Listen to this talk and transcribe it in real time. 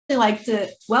like to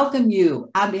welcome you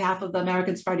on behalf of the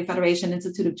American Sephardi Federation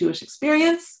Institute of Jewish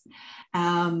Experience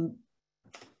and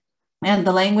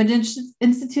the Language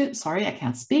Institute. Sorry, I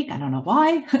can't speak. I don't know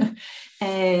why.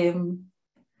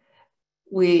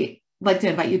 We like to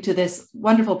invite you to this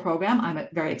wonderful program. I'm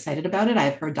very excited about it.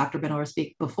 I've heard Dr. Benor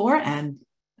speak before and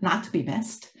not to be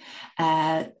missed.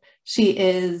 She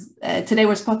is, today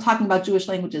we're talking about Jewish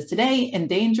languages today,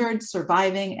 endangered,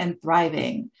 surviving, and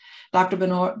thriving.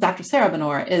 Dr. Sarah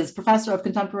Benor is Professor of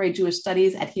Contemporary Jewish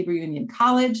Studies at Hebrew Union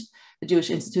College, the Jewish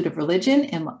Institute of Religion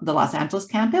in the Los Angeles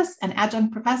campus, and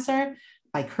Adjunct Professor,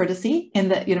 by courtesy, in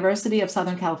the University of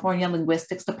Southern California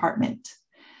Linguistics Department.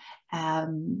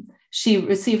 She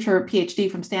received her Ph.D.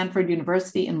 from Stanford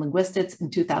University in Linguistics in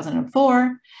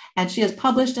 2004, and she has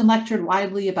published and lectured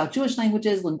widely about Jewish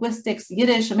languages, linguistics,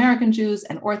 Yiddish, American Jews,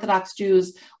 and Orthodox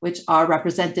Jews, which are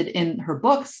represented in her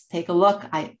books. Take a look.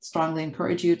 I strongly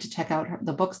encourage you to check out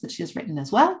the books that she has written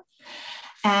as well.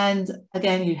 And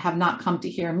again, you have not come to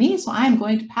hear me, so I'm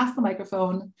going to pass the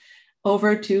microphone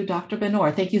over to Dr.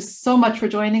 Benor. Thank you so much for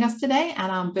joining us today,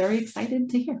 and I'm very excited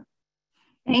to hear.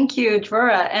 Thank you,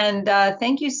 Dvora, and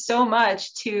thank you so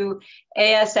much to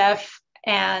ASF,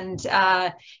 and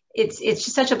it's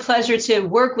just such a pleasure to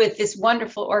work with this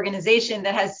wonderful organization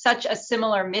that has such a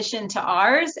similar mission to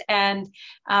ours and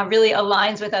really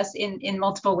aligns with us in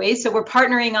multiple ways. So we're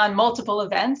partnering on multiple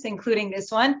events, including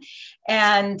this one,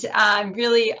 and I'm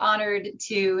really honored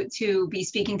to be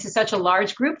speaking to such a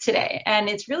large group today, and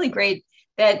it's really great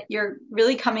that you're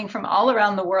really coming from all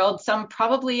around the world, some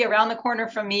probably around the corner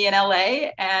from me in LA,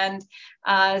 and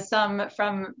some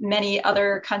from many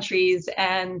other countries,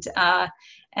 and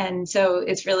so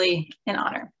it's really an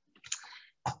honor.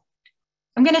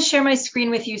 I'm going to share my screen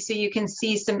with you so you can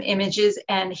see some images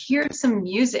and hear some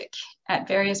music at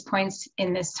various points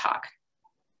in this talk.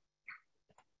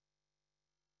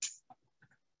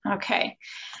 Okay.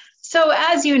 So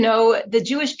as you know, the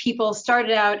Jewish people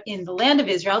started out in the land of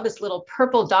Israel, this little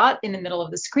purple dot in the middle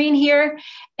of the screen here,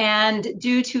 and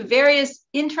due to various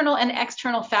internal and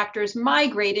external factors,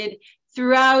 migrated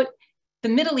throughout the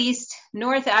Middle East,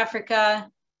 North Africa,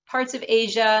 parts of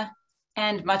Asia,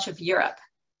 and much of Europe.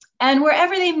 And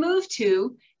wherever they moved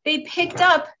to, they picked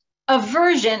up a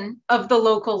version of the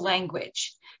local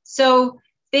language. So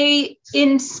they,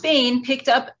 in Spain, picked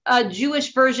up a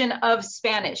Jewish version of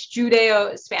Spanish,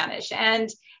 Judeo-Spanish, and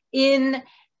in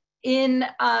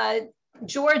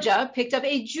Georgia, picked up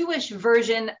a Jewish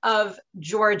version of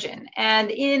Georgian,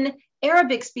 and in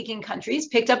Arabic-speaking countries,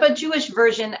 picked up a Jewish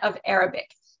version of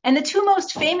Arabic. And the two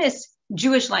most famous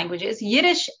Jewish languages,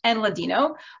 Yiddish and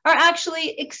Ladino, are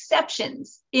actually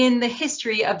exceptions in the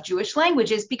history of Jewish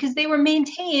languages because they were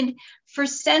maintained for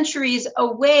centuries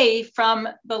away from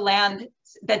the land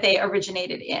that they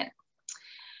originated in.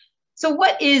 So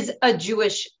what is a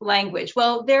Jewish language?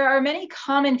 Well, there are many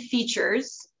common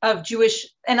features of Jewish,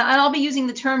 and I'll be using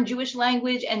the term Jewish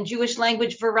language and Jewish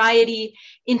language variety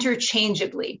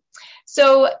interchangeably.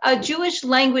 So a Jewish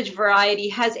language variety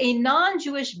has a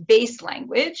non-Jewish base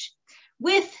language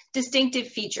with distinctive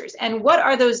features. And what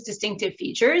are those distinctive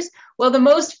features? Well, the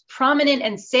most prominent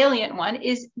and salient one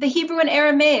is the Hebrew and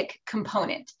Aramaic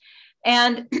component.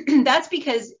 And that's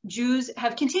because Jews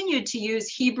have continued to use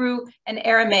Hebrew and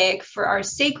Aramaic for our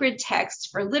sacred texts,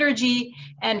 for liturgy,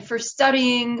 and for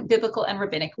studying biblical and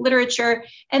rabbinic literature.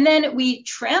 And then we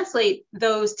translate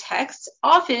those texts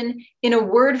often in a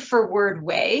word-for-word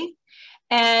way.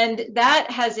 And that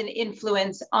has an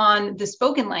influence on the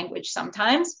spoken language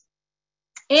sometimes.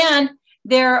 And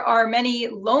there are many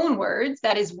loan words,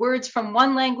 that is, words from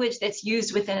one language that's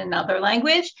used within another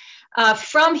language,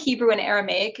 from Hebrew and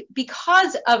Aramaic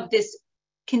because of this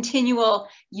continual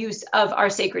use of our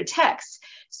sacred texts.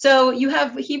 So you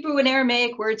have Hebrew and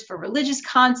Aramaic words for religious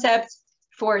concepts,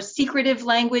 for secretive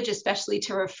language, especially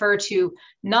to refer to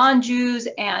non-Jews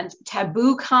and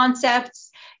taboo concepts,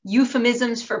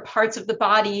 euphemisms for parts of the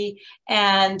body,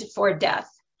 and for death.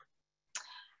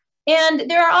 And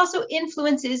there are also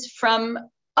influences from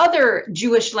other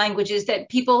Jewish languages that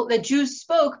Jews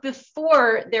spoke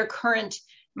before their current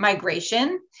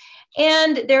migration.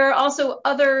 And there are also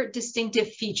other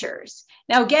distinctive features.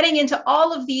 Now, getting into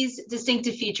all of these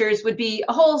distinctive features would be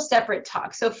a whole separate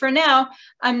talk. So for now,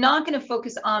 I'm not going to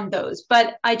focus on those,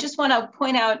 but I just want to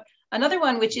point out another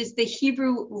one, which is the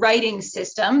Hebrew writing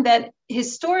system, that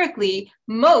historically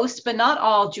most, but not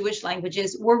all Jewish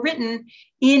languages were written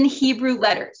in Hebrew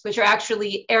letters, which are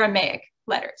actually Aramaic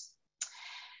letters.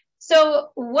 So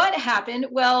what happened?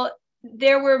 Well,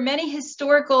 there were many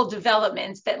historical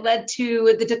developments that led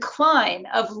to the decline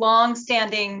of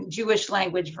long-standing Jewish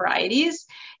language varieties.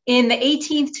 In the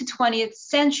 18th to 20th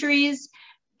centuries,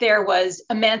 there was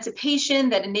emancipation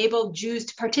that enabled Jews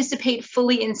to participate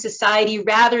fully in society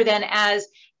rather than as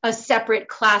a separate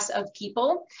class of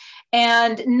people.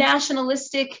 And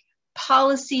nationalistic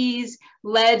policies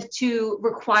led to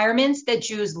requirements that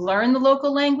Jews learn the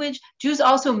local language. Jews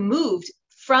also moved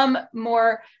from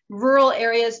more rural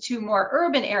areas to more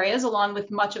urban areas, along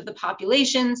with much of the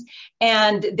populations,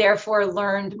 and therefore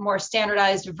learned more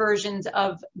standardized versions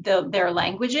of their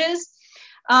languages.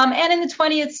 And in the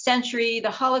 20th century,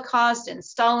 the Holocaust and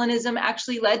Stalinism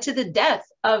actually led to the death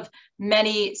of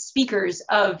many speakers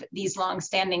of these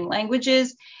long-standing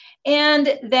languages.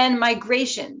 And then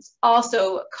migrations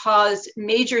also caused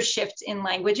major shifts in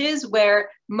languages, where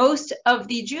most of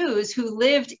the Jews who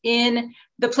lived in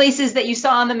the places that you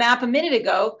saw on the map a minute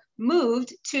ago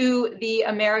moved to the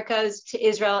Americas, to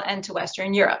Israel, and to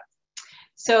Western Europe.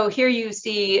 So here you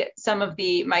see some of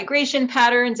the migration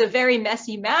patterns, a very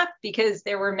messy map because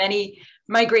there were many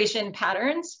migration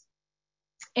patterns.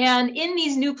 And in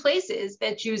these new places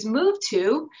that Jews moved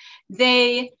to,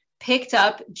 they picked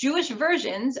up Jewish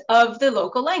versions of the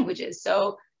local languages.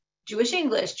 So Jewish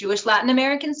English, Jewish Latin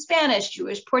American Spanish,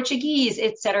 Jewish Portuguese,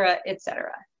 et cetera, et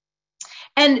cetera.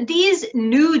 And these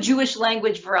new Jewish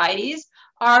language varieties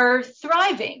are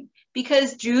thriving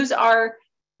because Jews are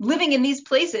living in these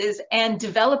places and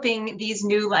developing these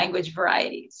new language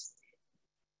varieties.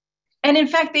 And in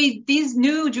fact, these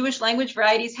new Jewish language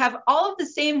varieties have all of the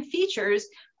same features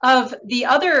of the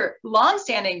other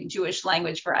longstanding Jewish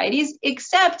language varieties,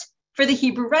 except for the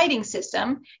Hebrew writing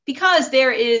system, because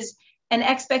there is an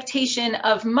expectation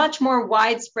of much more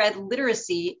widespread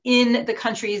literacy in the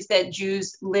countries that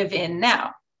Jews live in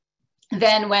now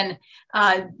than when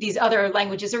these other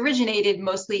languages originated,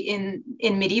 mostly in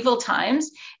medieval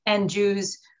times, and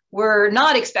Jews were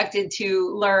not expected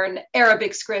to learn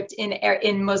Arabic script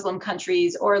in Muslim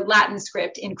countries or Latin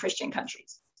script in Christian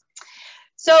countries.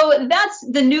 So that's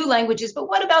the new languages, but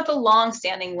what about the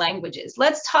long-standing languages?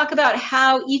 Let's talk about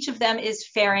how each of them is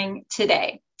faring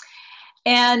today.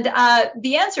 And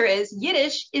the answer is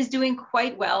Yiddish is doing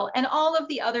quite well, and all of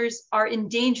the others are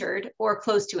endangered or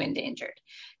close to endangered.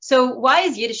 So why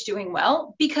is Yiddish doing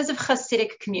well? Because of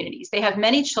Hasidic communities. They have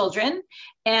many children,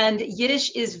 and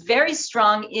Yiddish is very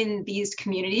strong in these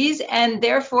communities, and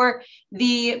therefore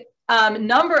the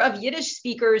number of Yiddish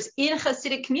speakers in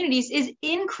Hasidic communities is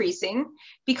increasing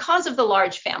because of the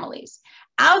large families.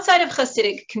 Outside of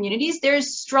Hasidic communities,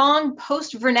 there's strong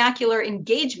post-vernacular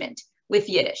engagement with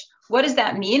Yiddish. What does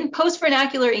that mean?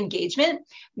 Post-vernacular engagement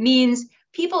means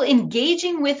people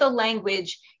engaging with a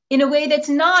language in a way that's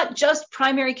not just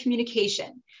primary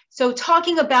communication. So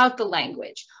talking about the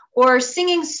language or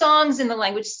singing songs in the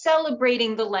language,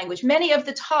 celebrating the language. Many of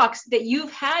the talks that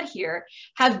you've had here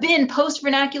have been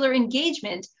post-vernacular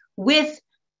engagement with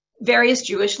various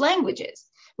Jewish languages,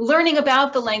 learning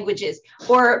about the languages,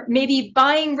 or maybe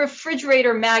buying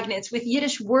refrigerator magnets with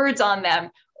Yiddish words on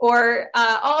them, or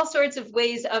all sorts of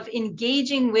ways of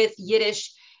engaging with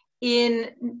Yiddish in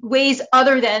ways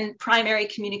other than primary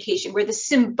communication, where the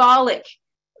symbolic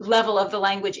level of the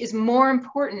language is more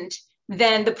important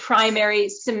than the primary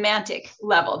semantic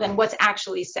level, than what's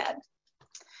actually said.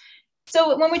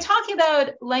 So when we're talking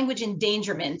about language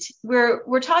endangerment,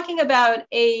 we're talking about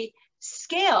a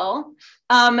scale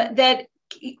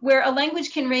where a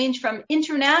language can range from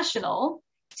international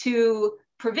to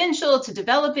provincial to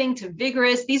developing to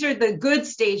vigorous. These are the good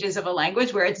stages of a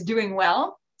language where it's doing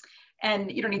well.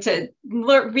 And you don't need to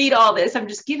read all this. I'm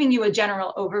just giving you a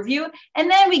general overview.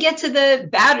 And then we get to the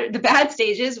bad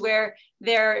stages where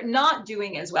they're not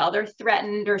doing as well. They're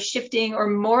threatened or shifting or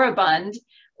moribund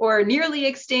or nearly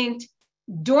extinct,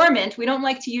 dormant. We don't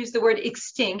like to use the word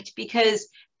extinct because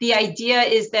the idea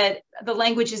is that the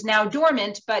language is now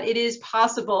dormant, but it is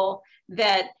possible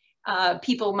that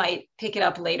people might pick it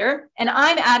up later. And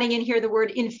I'm adding in here the word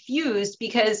infused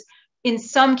because in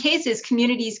some cases,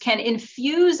 communities can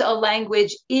infuse a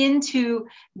language into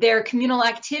their communal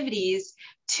activities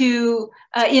to,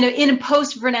 in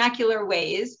post-vernacular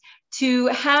ways to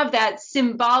have that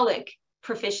symbolic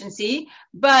proficiency,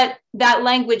 but that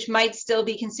language might still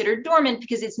be considered dormant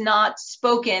because it's not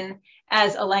spoken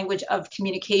as a language of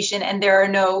communication, and there are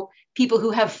no people who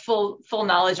have full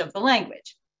knowledge of the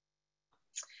language.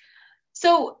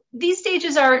 So these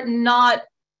stages are not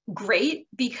great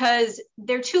because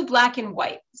they're too black and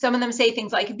white. Some of them say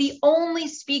things like the only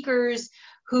speakers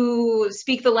who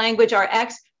speak the language are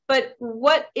X, but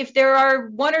what if there are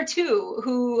one or two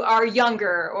who are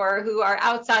younger or who are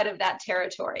outside of that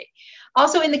territory?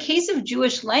 Also, in the case of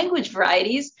Jewish language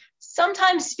varieties,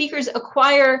 sometimes speakers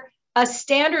acquire a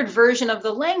standard version of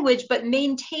the language, but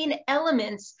maintain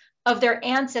elements of their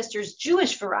ancestors'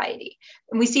 Jewish variety.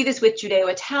 And we see this with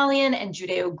Judeo-Italian and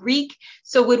Judeo-Greek.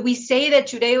 So would we say that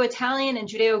Judeo-Italian and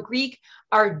Judeo-Greek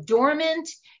are dormant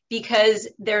because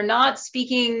they're not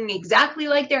speaking exactly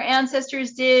like their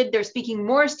ancestors did? They're speaking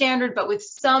more standard, but with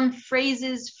some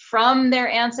phrases from their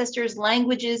ancestors'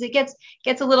 languages. It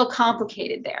gets a little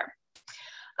complicated there.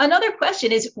 Another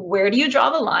question is, where do you draw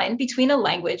the line between a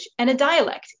language and a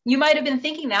dialect? You might have been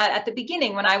thinking that at the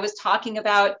beginning when I was talking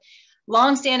about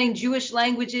longstanding Jewish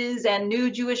languages and new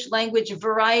Jewish language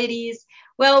varieties.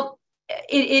 Well,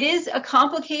 it is a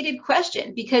complicated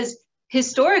question because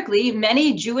historically,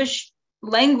 many Jewish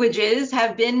languages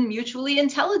have been mutually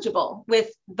intelligible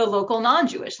with the local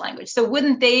non-Jewish language. So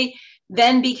wouldn't they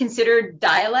then be considered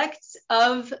dialects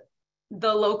of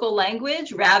the local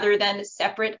language rather than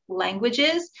separate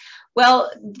languages?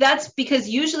 Well, that's because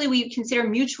usually we consider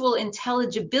mutual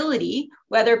intelligibility,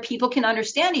 whether people can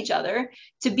understand each other,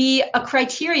 to be a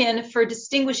criterion for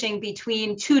distinguishing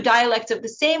between two dialects of the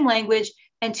same language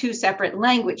and two separate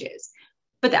languages.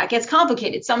 But that gets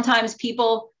complicated. Sometimes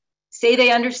people say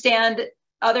they understand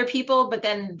other people, but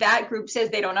then that group says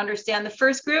they don't understand the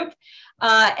first group.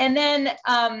 And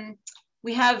then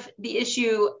we have the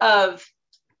issue of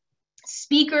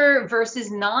speaker versus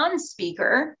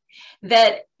non-speaker.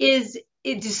 That is,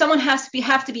 does someone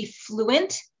have to be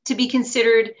fluent to be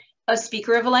considered a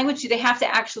speaker of a language? Do they have to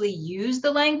actually use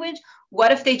the language?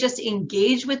 What if they just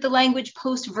engage with the language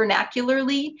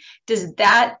post-vernacularly? Does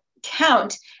that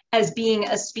count as being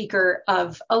a speaker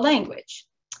of a language?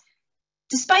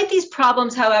 Despite these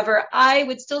problems, however, I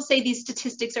would still say these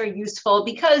statistics are useful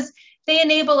because they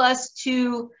enable us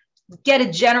to get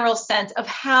a general sense of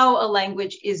how a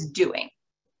language is doing.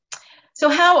 So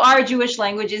how are Jewish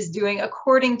languages doing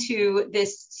according to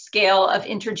this scale of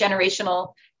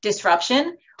intergenerational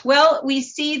disruption? Well, we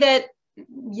see that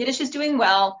Yiddish is doing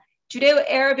well,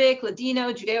 Judeo-Arabic,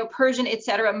 Ladino, Judeo-Persian,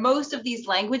 etc. Most of these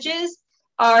languages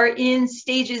are in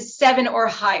stages 7 or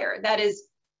higher, that is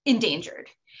endangered.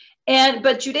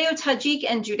 But Judeo-Tajik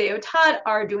and Judeo-Tat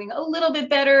are doing a little bit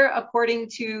better according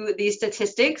to these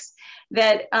statistics,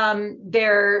 that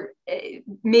they're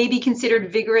may be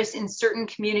considered vigorous in certain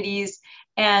communities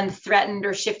and threatened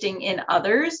or shifting in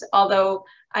others, although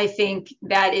I think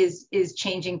that is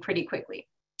changing pretty quickly.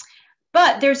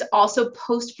 But there's also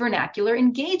post-vernacular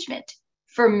engagement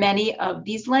for many of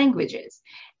these languages.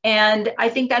 And I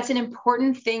think that's an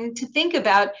important thing to think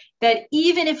about, that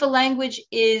even if a language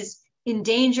is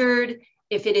endangered,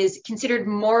 if it is considered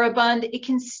moribund, it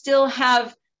can still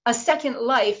have a second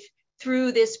life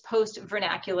through this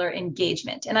post-vernacular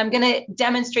engagement. And I'm going to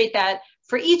demonstrate that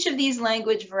for each of these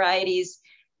language varieties: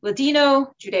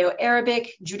 Ladino,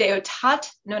 Judeo-Arabic, Judeo-Tat,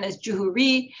 known as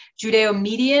Juhuri,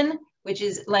 Judeo-Median, which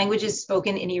is languages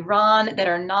spoken in Iran that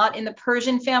are not in the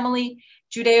Persian family,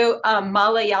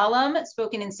 Judeo-Malayalam,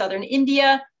 spoken in southern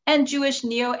India, and Jewish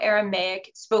Neo-Aramaic,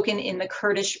 spoken in the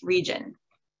Kurdish region.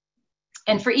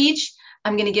 And for each,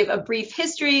 I'm going to give a brief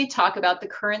history, talk about the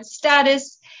current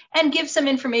status, and give some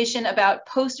information about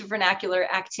post-vernacular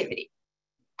activity.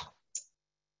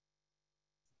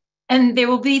 And there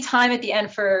will be time at the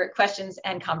end for questions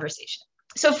and conversation.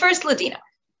 So first, Ladino.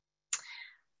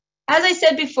 As I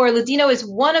said before, Ladino is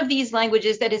one of these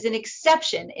languages that is an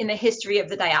exception in the history of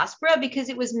the diaspora because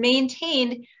it was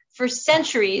maintained for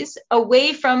centuries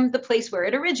away from the place where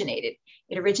it originated.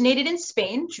 It originated in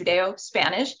Spain,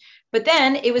 Judeo-Spanish, but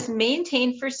then it was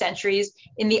maintained for centuries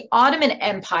in the Ottoman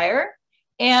Empire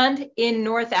and in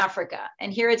North Africa.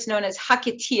 And here it's known as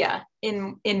HUC-JIR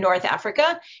in North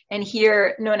Africa, and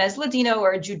here known as Ladino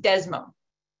or Judaismo.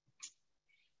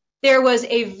 There was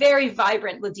a very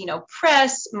vibrant Ladino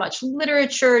press, much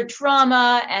literature,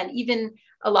 drama, and even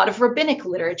a lot of rabbinic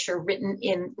literature written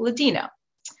in Ladino.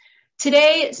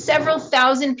 Today, several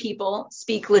thousand people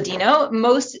speak Ladino.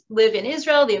 Most live in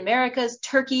Israel, the Americas,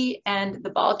 Turkey, and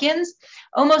the Balkans.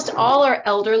 Almost all are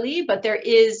elderly, but there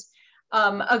is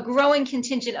a growing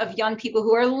contingent of young people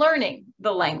who are learning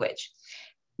the language.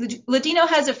 Ladino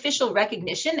has official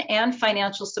recognition and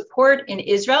financial support in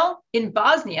Israel, in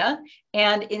Bosnia,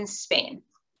 and in Spain.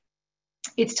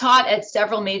 It's taught at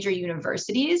several major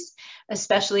universities,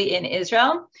 especially in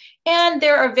Israel. And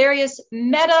there are various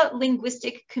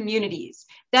meta-linguistic communities.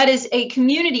 That is a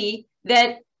community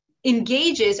that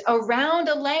engages around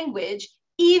a language,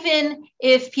 even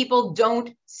if people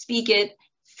don't speak it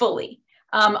fully.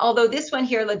 Although this one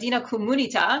here, Ladino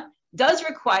Comunita, does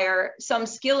require some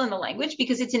skill in the language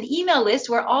because it's an email list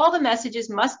where all the messages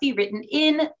must be written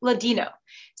in Ladino.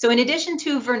 So in addition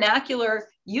to vernacular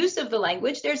use of the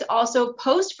language, there's also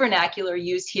post-vernacular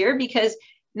use here because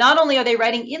not only are they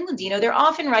writing in Ladino, they're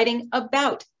often writing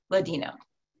about Ladino.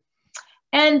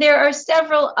 And there are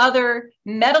several other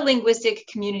metalinguistic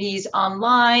communities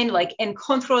online, like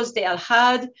Encuentros de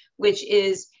Al-Had, which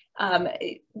is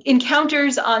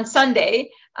encounters on Sunday,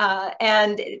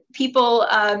 and people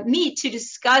meet to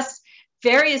discuss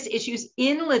various issues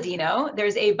in Ladino.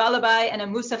 There's a balabai and a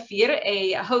musafir,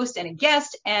 a host and a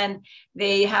guest, and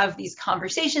they have these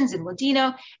conversations in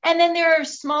Ladino. And then there are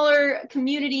smaller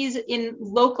communities in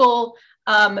local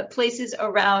places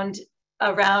around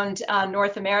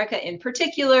North America in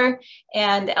particular,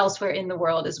 and elsewhere in the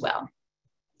world as well.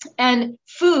 And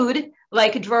food,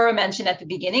 like Drora mentioned at the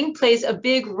beginning, plays a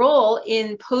big role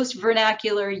in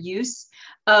post-vernacular use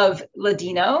of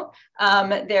Ladino.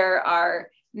 There are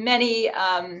many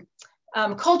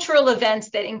cultural events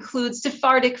that include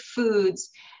Sephardic foods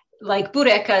like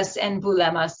burekas and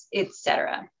bulemas,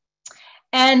 etc.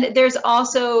 And there's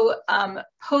also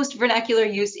post-vernacular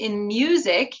use in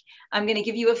music. I'm going to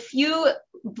give you a few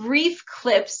brief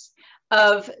clips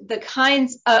of the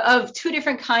kinds of two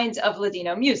different kinds of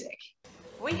Ladino music.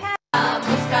 We have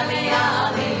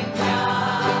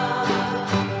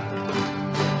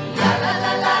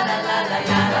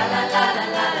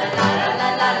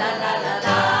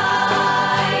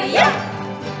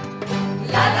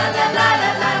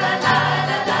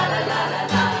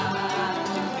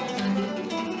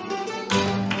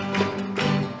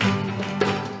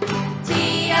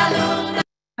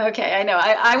Okay, I know.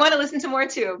 I want to listen to more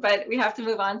too, but we have to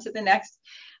move on to the next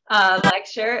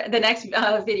lecture, the next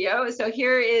video. So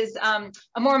here is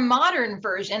a more modern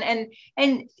version. And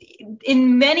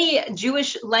in many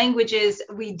Jewish languages,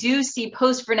 we do see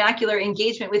post-vernacular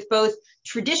engagement with both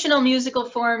traditional musical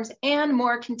forms and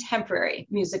more contemporary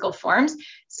musical forms.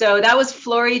 So that was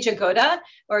Flori Jagoda,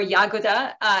 or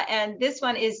Yagoda. And this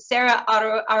one is Sarah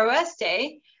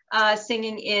Aroeste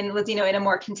singing in Ladino in a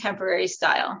more contemporary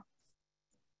style.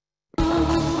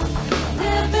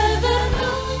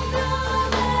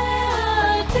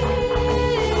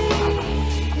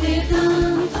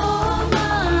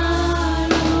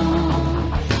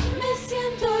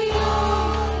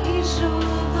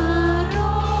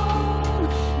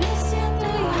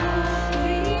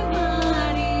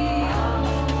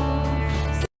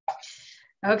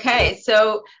 Okay,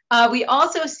 so we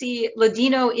also see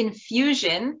Ladino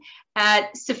Infusion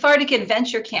at Sephardic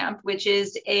Adventure Camp, which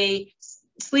is a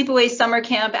sleepaway summer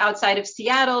camp outside of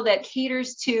Seattle that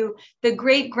caters to the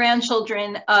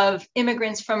great-grandchildren of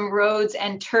immigrants from Rhodes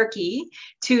and Turkey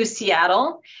to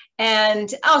Seattle,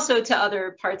 and also to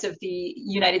other parts of the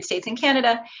United States and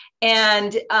Canada.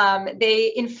 And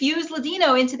they infuse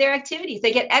Ladino into their activities.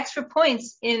 They get extra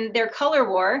points in their color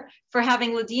war for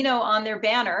having Ladino on their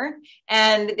banner,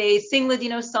 and they sing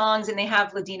Ladino songs, and they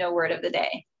have Ladino word of the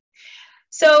day.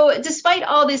 So despite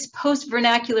all this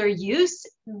post-vernacular use,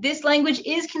 this language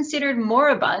is considered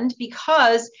moribund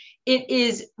because it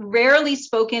is rarely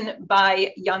spoken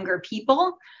by younger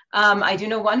people. I do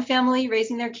know one family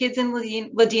raising their kids in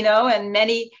Ladino and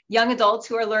many young adults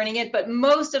who are learning it, but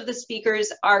most of the speakers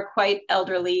are quite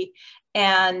elderly.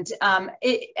 And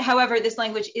however, this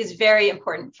language is very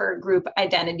important for group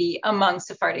identity among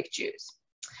Sephardic Jews.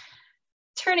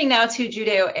 Turning now to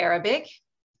Judeo-Arabic.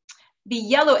 The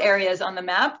yellow areas on the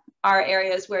map are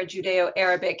areas where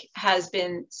Judeo-Arabic has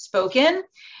been spoken.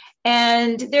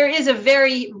 And there is a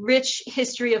very rich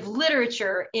history of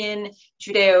literature in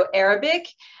Judeo-Arabic.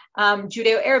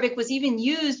 Judeo-Arabic was even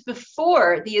used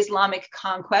before the Islamic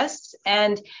conquests.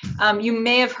 And you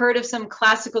may have heard of some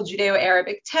classical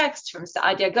Judeo-Arabic texts from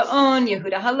Saadia Gaon,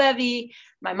 Yehuda Halevi,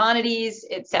 Maimonides,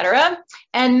 etc.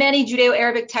 And many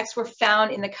Judeo-Arabic texts were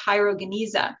found in the Cairo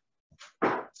Geniza.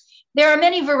 There are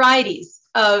many varieties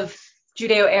of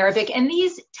Judeo-Arabic, and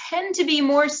these tend to be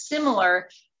more similar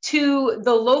to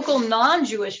the local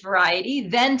non-Jewish variety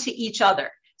than to each other.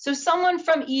 So someone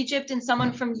from Egypt and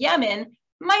someone from Yemen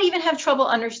might even have trouble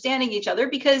understanding each other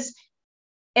because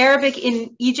Arabic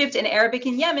in Egypt and Arabic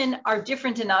in Yemen are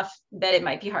different enough that it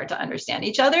might be hard to understand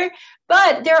each other.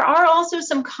 But there are also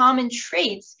some common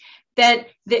traits that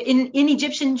in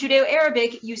Egyptian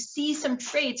Judeo-Arabic, you see some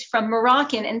traits from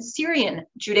Moroccan and Syrian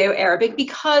Judeo-Arabic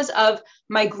because of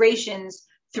migrations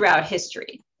throughout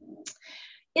history.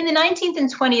 In the 19th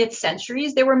and 20th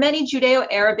centuries, there were many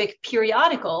Judeo-Arabic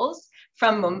periodicals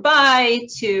from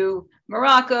Mumbai to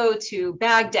Morocco to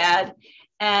Baghdad,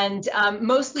 and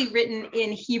mostly written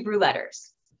in Hebrew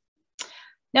letters.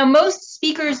 Now, most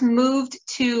speakers moved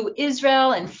to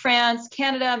Israel and France,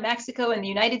 Canada, Mexico, and the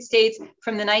United States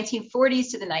from the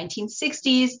 1940s to the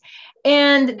 1960s,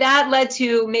 and that led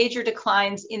to major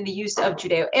declines in the use of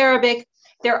Judeo-Arabic.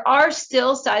 There are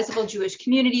still sizable Jewish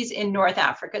communities in North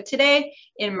Africa today,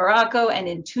 in Morocco and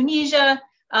in Tunisia,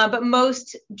 but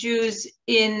most Jews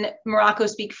in Morocco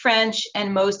speak French,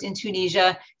 and most in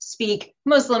Tunisia speak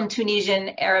Muslim Tunisian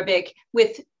Arabic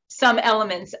with some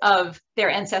elements of their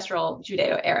ancestral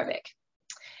Judeo-Arabic.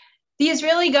 The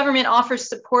Israeli government offers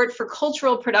support for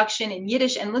cultural production in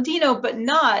Yiddish and Ladino, but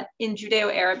not in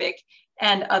Judeo-Arabic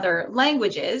and other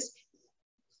languages.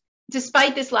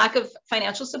 Despite this lack of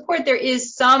financial support, there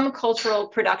is some cultural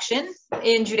production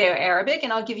in Judeo-Arabic,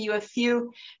 and I'll give you a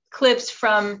few clips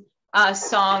from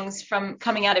songs from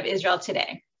coming out of Israel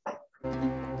today.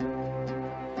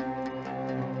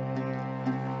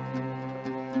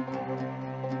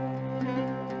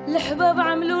 الحباب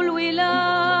عملوا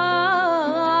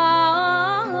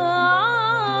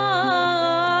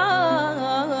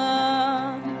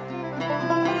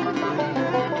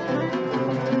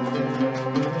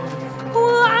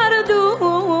وعرضوه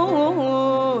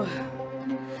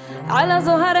على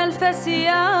زهر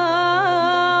الفسيا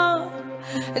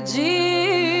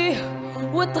تجيه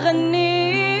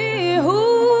وتغنيه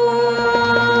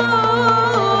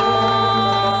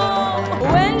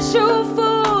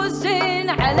ونشوفوا زين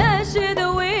على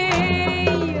شدوي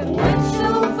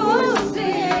ونشوفوا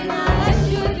زين على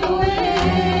شدوي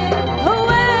هو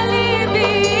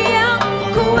ليبيا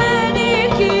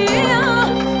كوانيكيا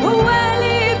هو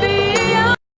ليبيا.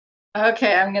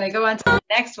 Okay, I'm going to go on to the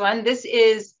next one. This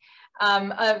is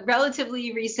a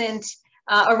relatively recent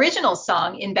original song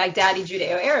in Baghdadi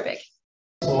Judeo-Arabic.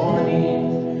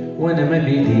 وانا ما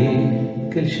بيدي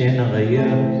كل شيء نغير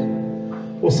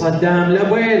وصدام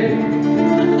لبيل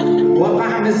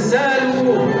وقع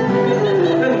مزاله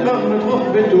انقض من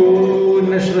غفبته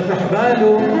ونشرت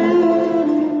احباله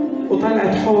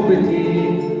وطلعت حوبتي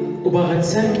وبغت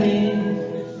سمي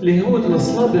لهود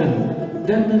الصلبن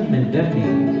دم من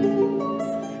دمي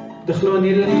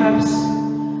دخلوني للحبس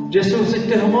جاسوس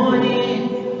اتهموني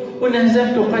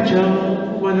ونهزمت قجر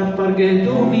وانا بطرق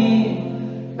هدومي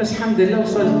بس الحمد لله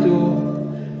وصلتوا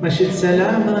مشيت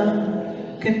سلامة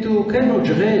كنتوا كانوا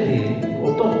جغالي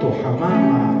وطغتوا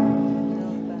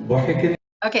حمامة ضحكت.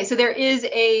 Okay, so there is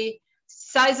a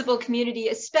sizable community,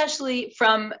 especially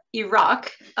from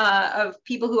Iraq, of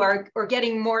people who are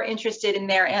getting more interested in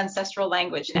their ancestral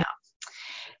language now.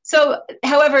 So,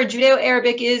 however,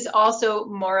 Judeo-Arabic is also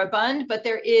moribund, but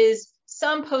there is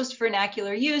some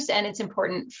post-vernacular use, and it's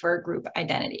important for group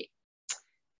identity.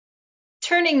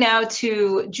 Turning now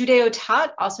to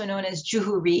Judeo-Tat, also known as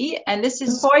Juhuri, and this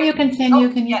is— Before you continue,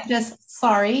 oh, can you yes. just,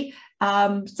 sorry,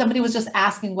 somebody was just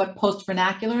asking what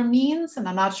post-vernacular means, and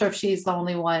I'm not sure if she's the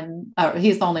only one, or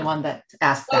he's the only one that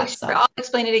asked that. Sure. So I'll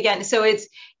explain it again. So it's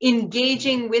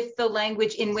engaging with the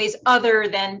language in ways other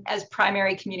than as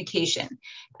primary communication,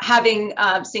 having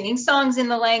singing songs in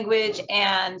the language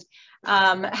and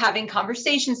having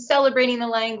conversations celebrating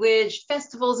the language,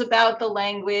 festivals about the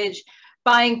language,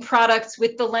 buying products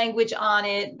with the language on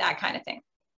it, that kind of thing.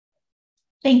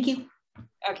 thank you.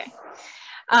 Okay.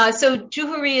 So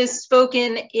Juhuri is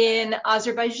spoken in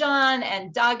Azerbaijan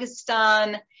and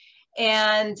Dagestan.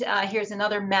 And here's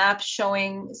another map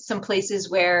showing some places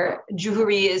where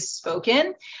Juhuri is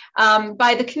spoken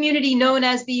by the community known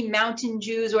as the Mountain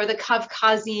Jews or the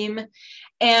Kavkazim.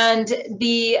 And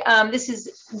this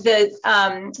is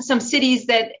some cities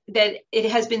that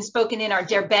it has been spoken in are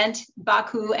Derbent,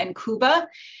 Baku, and Kuba.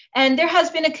 And there has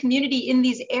been a community in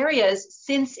these areas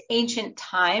since ancient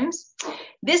times.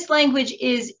 This language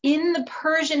is in the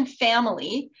Persian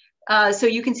family. So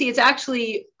you can see it's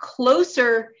actually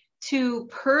closer to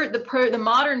the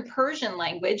modern Persian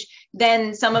language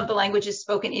than some of the languages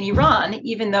spoken in Iran,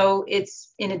 even though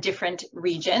it's in a different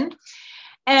region.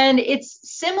 And it's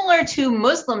similar to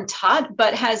Muslim Tat,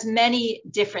 but has many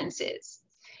differences.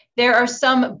 There are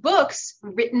some books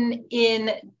written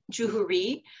in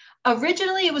Juhuri.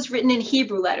 Originally, it was written in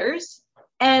Hebrew letters,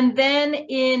 and then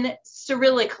in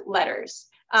Cyrillic letters,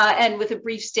 and with a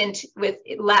brief stint with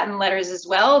Latin letters as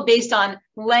well, based on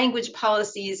language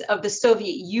policies of the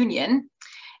Soviet Union.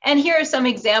 And here are some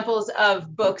examples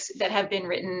of books that have been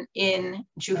written in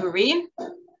Juhuri,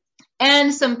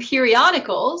 and some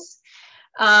periodicals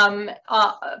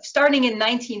starting in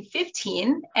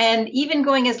 1915 and even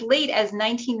going as late as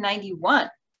 1991.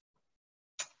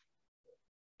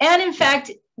 And in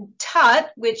fact,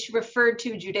 Tat, which referred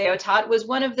to Judeo-Tat, was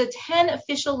one of the 10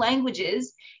 official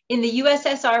languages in the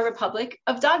USSR Republic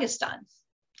of Dagestan.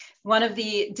 One of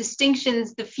the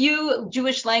distinctions, the few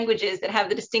Jewish languages that have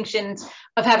the distinctions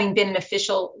of having been an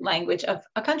official language of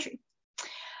a country.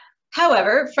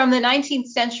 However, from the 19th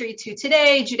century to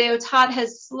today, Judeo-Tat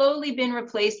has slowly been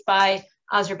replaced by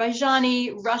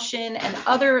Azerbaijani, Russian, and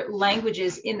other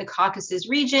languages in the Caucasus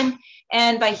region,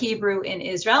 and by Hebrew in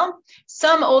Israel.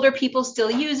 Some older people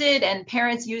still use it, and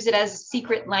parents use it as a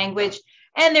secret language.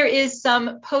 And there is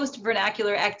some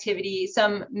post-vernacular activity,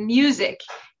 some music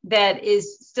that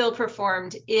is still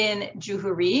performed in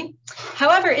Juhuri.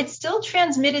 However, it's still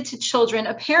transmitted to children,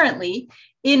 apparently,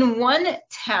 in one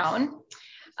town.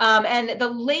 And the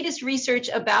latest research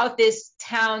about this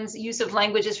town's use of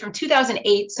language is from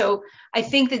 2008. So I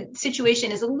think the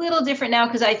situation is a little different now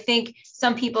because I think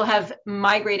some people have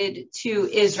migrated to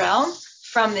Israel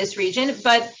from this region.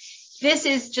 But this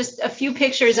is just a few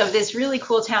pictures of this really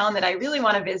cool town that I really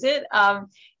want to visit.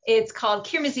 It's called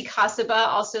Kirmizi Kasaba,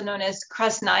 also known as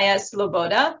Krasnaya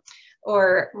Sloboda,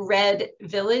 or Red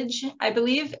Village, I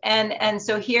believe. And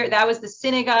so here, that was the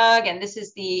synagogue, and this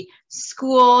is the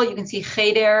school. You can see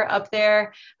Cheder up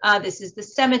there. This is the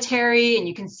cemetery, and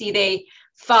you can see they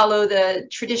follow the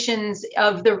traditions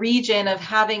of the region of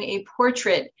having a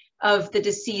portrait of the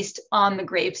deceased on the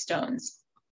gravestones.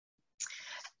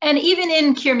 And even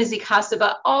in Kirmizi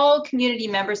Kasaba, all community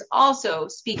members also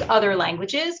speak other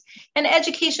languages, and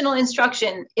educational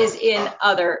instruction is in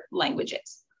other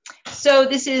languages. So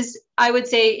this is, I would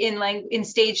say, in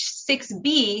stage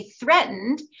 6B,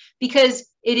 threatened, because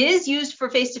it is used for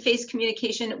face-to-face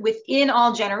communication within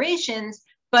all generations,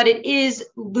 but it is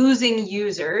losing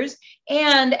users.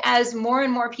 And as more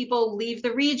and more people leave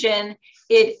the region,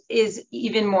 it is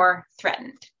even more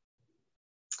threatened.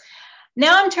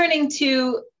 Now I'm turning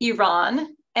to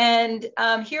Iran, and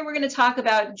here we're going to talk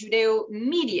about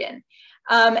Judeo-Median.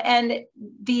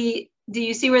 Do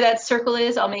you see where that circle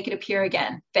is? I'll make it appear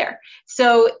again there.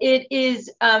 So it is,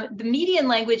 the Median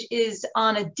language is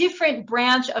on a different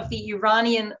branch of the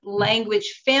Iranian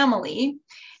language family.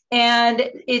 And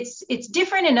it's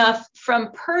different enough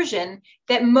from Persian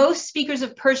that most speakers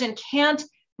of Persian can't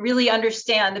really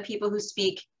understand the people who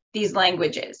speak these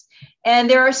languages. And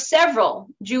there are several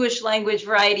Jewish language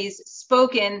varieties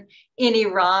spoken in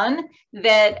Iran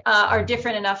that are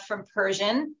different enough from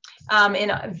Persian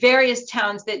in various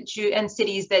towns and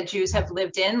cities that Jews have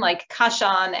lived in, like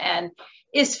Kashan and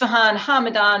Isfahan,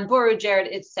 Hamadan, Borujerd,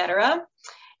 etc.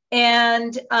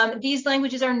 And these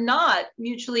languages are not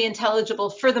mutually intelligible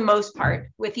for the most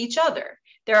part with each other.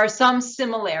 There are some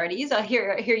similarities.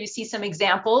 Here you see some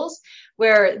examples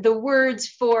where the words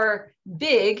for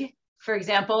big, for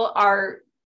example, are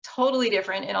totally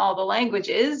different in all the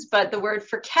languages, but the word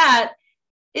for cat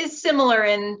is similar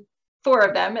in 4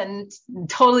 of them and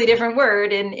totally different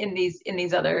word in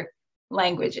these other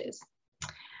languages.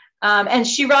 And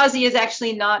Shirazi is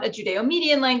actually not a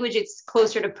Judeo-Median language. It's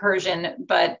closer to Persian,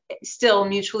 but still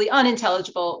mutually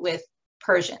unintelligible with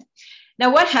Persian.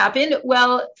 Now, what happened?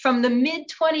 Well, from the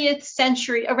mid-20th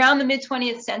century, around the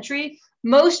mid-20th century,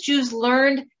 most Jews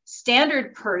learned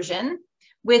standard Persian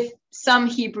with some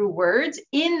Hebrew words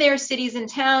in their cities and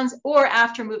towns, or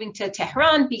after moving to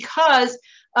Tehran because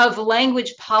of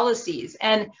language policies.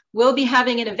 And we'll be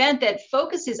having an event that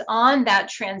focuses on that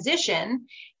transition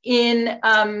in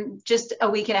just a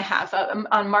week and a half,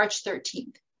 on March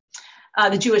 13th.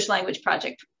 The Jewish Language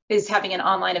Project is having an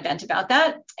online event about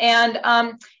that.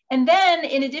 And then,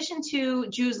 in addition to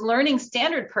Jews learning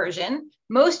standard Persian,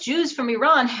 most Jews from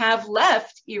Iran have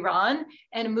left Iran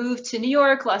and moved to New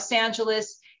York, Los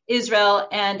Angeles, Israel,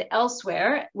 and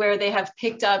elsewhere, where they have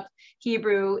picked up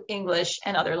Hebrew, English,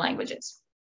 and other languages.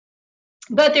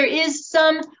 But there is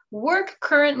some work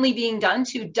currently being done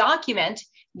to document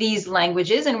these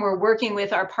languages, and we're working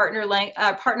with our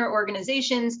partner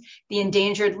organizations, the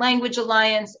Endangered Language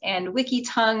Alliance and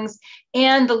WikiTongues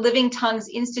and the Living Tongues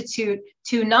Institute,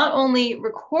 to not only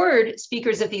record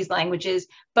speakers of these languages,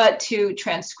 but to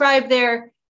transcribe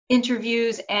their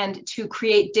interviews and to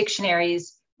create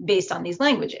dictionaries based on these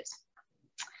languages.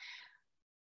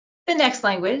 The next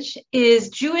language is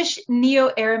Jewish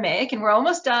Neo-Aramaic, and we're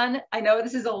almost done. I know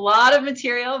this is a lot of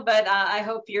material, but I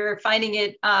hope you're finding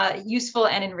it useful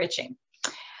and enriching.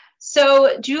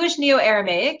 So Jewish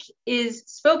Neo-Aramaic is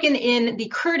spoken in the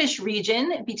Kurdish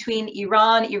region between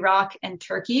Iran, Iraq, and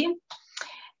Turkey.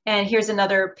 And here's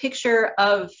another picture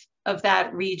of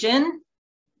that region.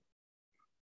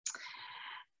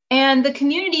 And the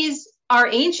communities are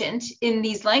ancient in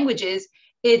these languages.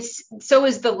 So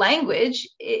is the language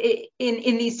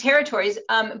in these territories,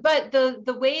 but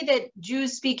the way that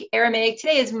Jews speak Aramaic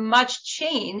today is much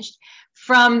changed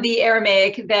from the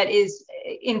Aramaic that is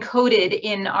encoded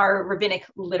in our rabbinic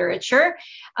literature.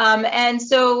 And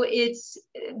so it's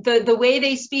the way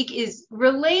they speak is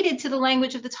related to the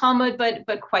language of the Talmud,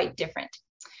 but quite different.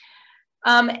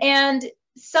 And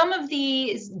some of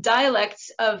these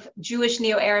dialects of Jewish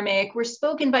Neo-Aramaic were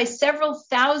spoken by several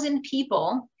thousand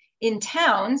people in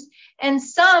towns, and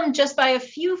some just by a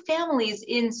few families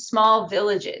in small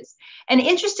villages. And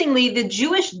interestingly, the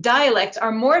Jewish dialects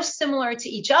are more similar to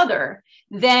each other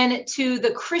than to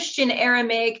the Christian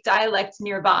Aramaic dialects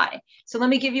nearby. So let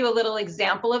me give you a little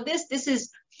example of this. This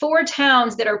is 4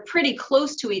 towns that are pretty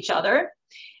close to each other.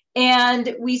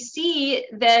 And we see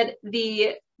that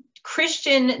the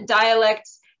Christian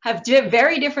dialects have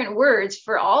very different words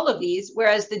for all of these,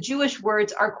 whereas the Jewish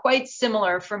words are quite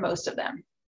similar for most of them.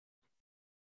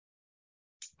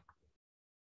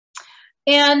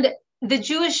 And the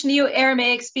Jewish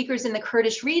Neo-Aramaic speakers in the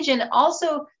Kurdish region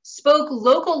also spoke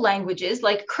local languages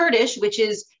like Kurdish, which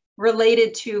is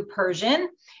related to Persian,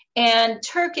 and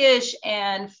Turkish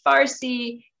and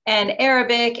Farsi and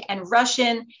Arabic and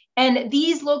Russian. And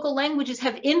these local languages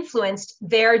have influenced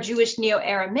their Jewish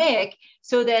Neo-Aramaic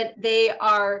so that they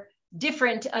are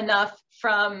different enough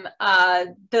from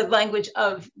the language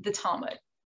of the Talmud.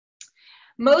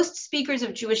 Most speakers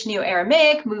of Jewish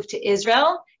Neo-Aramaic moved to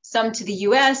Israel, some to the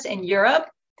US and Europe.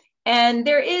 And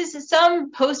there is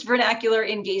some post-vernacular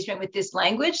engagement with this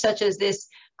language, such as this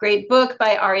great book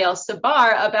by Ariel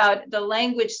Sabar about the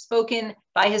language spoken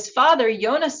by his father,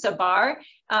 Yonah Sabar,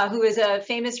 who is a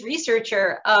famous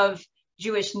researcher of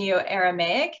Jewish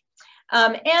Neo-Aramaic.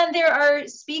 And there are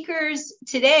speakers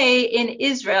today in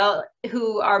Israel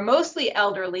who are mostly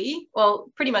elderly,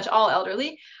 well, pretty much all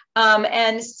elderly,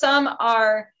 and some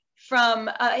are from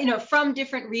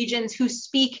different regions who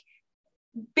speak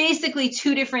basically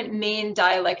 2 different main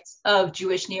dialects of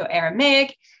Jewish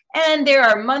Neo-Aramaic. And there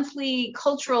are monthly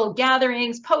cultural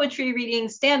gatherings, poetry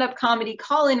readings, stand-up comedy,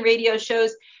 call-in radio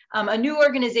shows, a new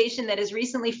organization that is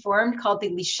recently formed called the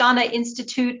Lishana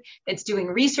Institute that's doing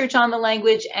research on the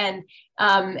language and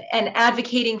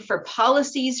advocating for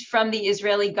policies from the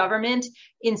Israeli government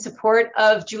in support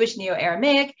of Jewish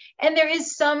Neo-Aramaic. And there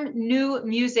is some new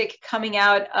music coming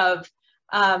out of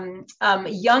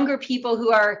younger people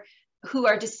who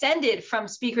are descended from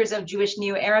speakers of Jewish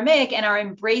Neo-Aramaic and are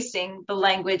embracing the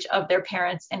language of their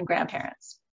parents and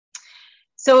grandparents.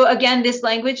 So again, this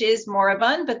language is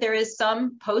moribund, but there is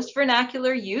some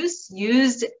post-vernacular use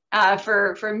used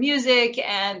for music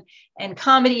and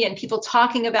comedy and people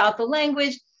talking about the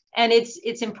language. And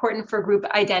it's important for group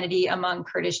identity among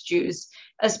Kurdish Jews,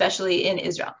 especially in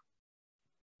Israel.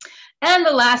 And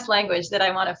the last language that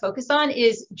I want to focus on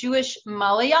is Jewish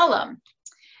Malayalam.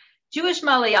 Jewish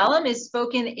Malayalam is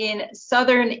spoken in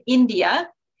southern India,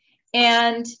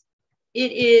 and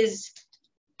it is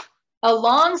a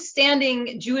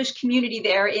long-standing Jewish community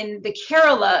there in the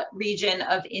Kerala region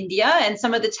of India, and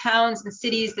some of the towns and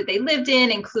cities that they lived in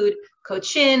include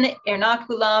Cochin,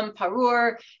 Ernakulam,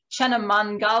 Parur,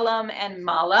 Chenamangalam, and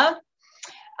Mala.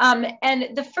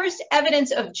 And the first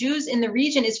evidence of Jews in the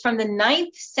region is from the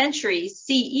 9th century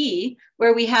CE,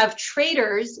 where we have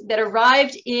traders that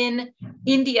arrived in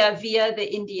India via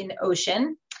the Indian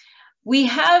Ocean. We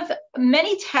have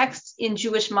many texts in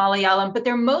Jewish Malayalam, but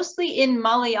they're mostly in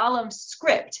Malayalam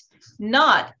script,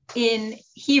 not in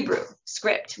Hebrew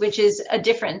script, which is a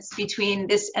difference between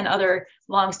this and other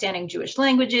longstanding Jewish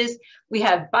languages. We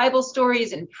have Bible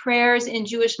stories and prayers in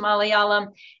Jewish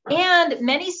Malayalam, and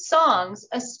many songs,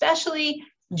 especially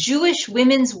Jewish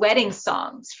women's wedding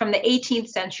songs from the 18th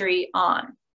century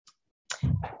on.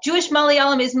 Jewish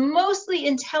Malayalam is mostly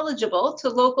intelligible to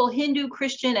local Hindu,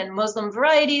 Christian, and Muslim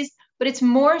varieties, but it's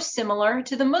more similar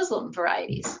to the Muslim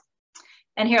varieties.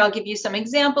 And here I'll give you some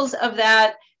examples of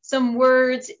that, some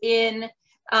words in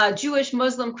Jewish,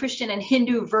 Muslim, Christian, and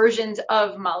Hindu versions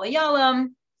of Malayalam.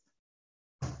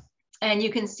 And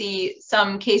you can see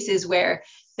some cases where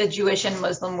the Jewish and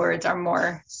Muslim words are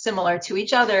more similar to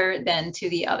each other than to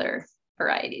the other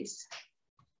varieties.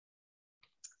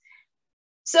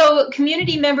 So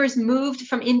community members moved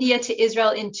from India to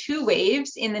Israel in 2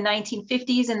 waves in the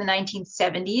 1950s and the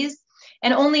 1970s.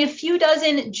 And only a few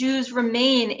dozen Jews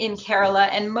remain in Kerala,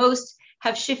 and most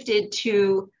have shifted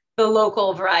to the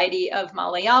local variety of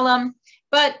Malayalam.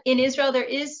 But in Israel, there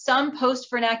is some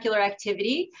post-vernacular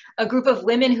activity, a group of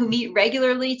women who meet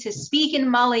regularly to speak in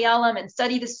Malayalam and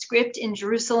study the script in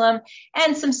Jerusalem,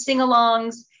 and some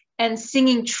sing-alongs and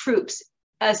singing troops,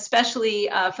 especially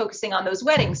focusing on those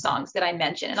wedding songs that I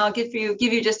mentioned. And I'll give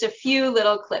you just a few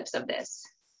little clips of this.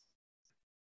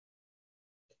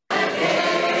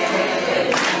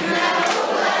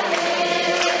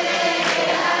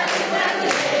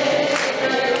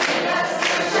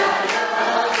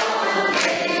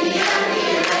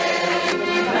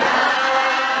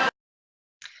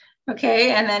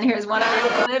 Okay, and then here's one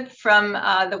other clip from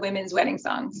the women's wedding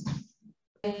songs.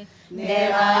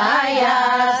 Neraya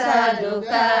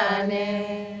sadukane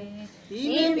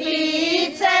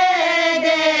impitse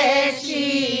decina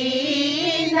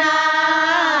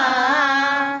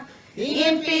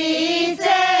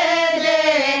impitse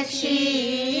decina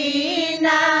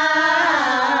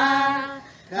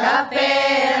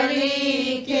kapeli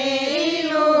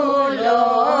kiluloaya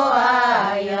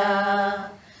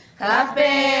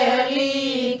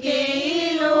kapeli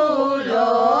kiluloaya.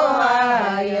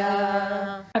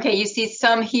 Okay, you see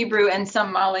some Hebrew and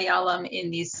some Malayalam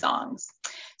in these songs.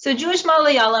 So Jewish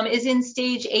Malayalam is in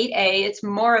stage 8A, it's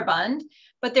moribund,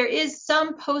 but there is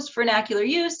some post-vernacular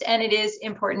use and it is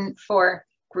important for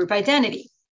group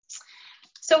identity.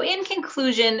 So in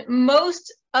conclusion,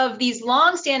 most of these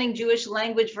long-standing Jewish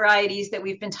language varieties that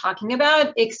we've been talking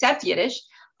about, except Yiddish,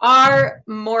 are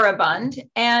moribund.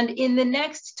 And in the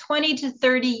next 20 to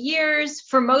 30 years,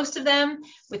 for most of them,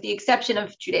 with the exception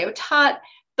of Judeo-Tat,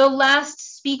 the last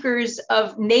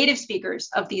native speakers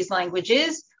of these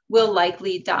languages will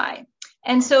likely die.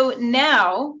 And so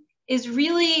now is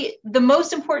really the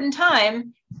most important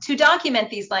time to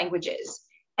document these languages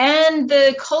and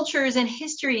the cultures and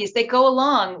histories that go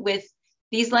along with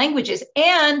these languages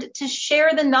and to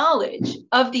share the knowledge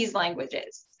of these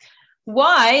languages.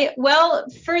 Why? Well,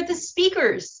 for the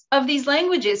speakers of these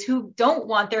languages who don't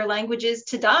want their languages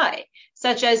to die,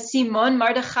 such as Simon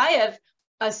Mardochayev,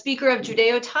 a speaker of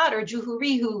Judeo-Tat or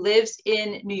Juhuri who lives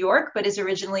in New York but is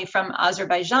originally from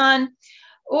Azerbaijan,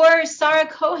 or Sarah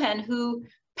Cohen, who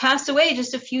passed away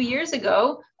just a few years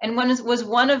ago and was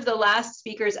one of the last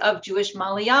speakers of Jewish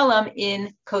Malayalam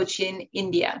in Cochin,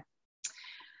 India.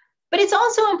 But it's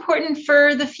also important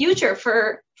for the future,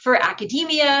 for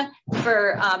academia,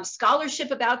 for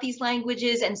scholarship about these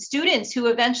languages and students who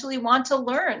eventually want to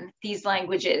learn these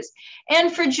languages.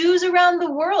 And for Jews around the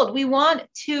world, we want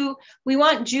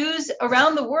Jews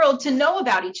around the world to know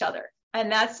about each other.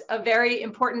 And that's a very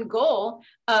important goal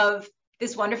of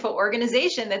this wonderful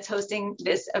organization that's hosting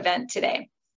this event today.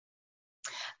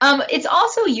 It's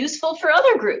also useful for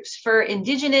other groups, for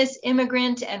indigenous,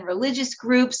 immigrant, and religious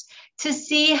groups to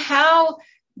see how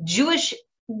Jewish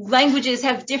languages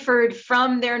have differed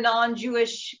from their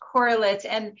non-Jewish correlates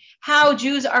and how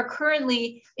Jews are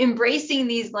currently embracing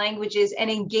these languages and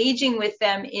engaging with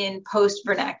them in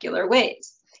post-vernacular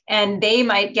ways. And they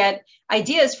might get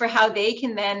ideas for how they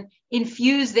can then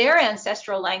infuse their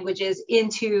ancestral languages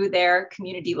into their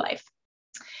community life.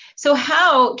 So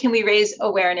how can we raise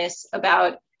awareness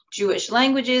about Jewish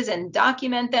languages and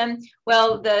document them?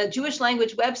 Well, the Jewish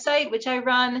language website, which I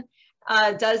run,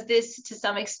 does this to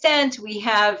some extent. We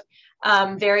have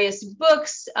various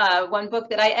books, one book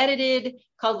that I edited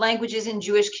called Languages in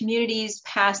Jewish Communities,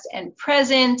 Past and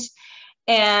Present,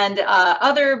 and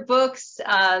other books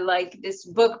like this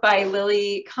book by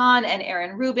Lily Kahn and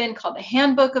Aaron Rubin called The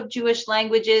Handbook of Jewish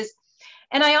Languages.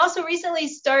 And I also recently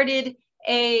started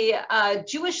a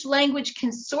Jewish language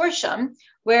consortium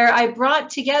where I brought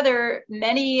together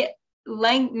many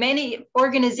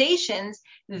organizations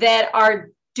that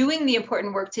are doing the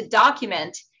important work to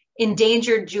document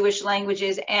endangered Jewish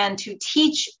languages and to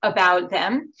teach about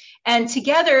them. And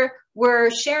together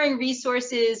we're sharing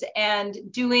resources and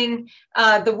doing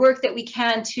the work that we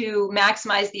can to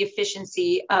maximize the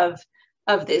efficiency of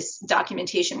this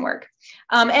documentation work.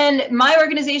 And my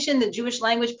organization, the Jewish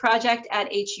Language Project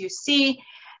at HUC,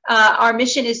 our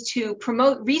mission is to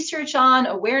promote research on,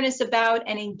 awareness about,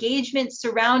 and engagement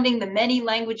surrounding the many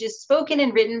languages spoken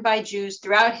and written by Jews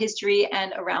throughout history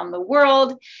and around the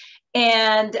world.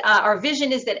 And our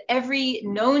vision is that every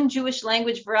known Jewish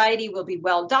language variety will be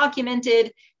well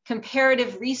documented.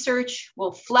 Comparative research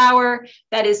will flower.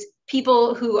 That is,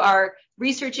 people who are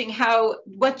researching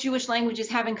what Jewish languages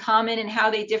have in common and how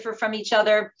they differ from each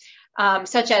other,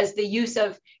 such as the use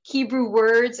of Hebrew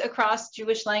words across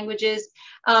Jewish languages.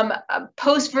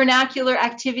 Post-vernacular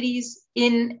activities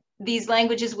in these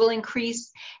languages will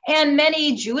increase, and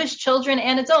many Jewish children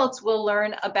and adults will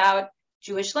learn about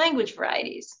Jewish language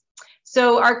varieties.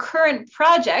 So our current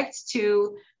projects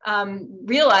to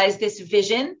realize this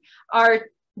vision are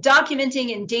documenting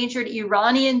endangered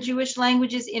Iranian Jewish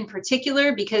languages in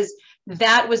particular, because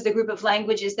that was the group of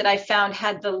languages that I found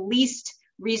had the least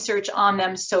research on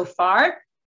them so far.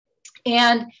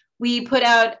 And we put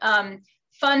out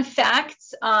fun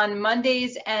facts on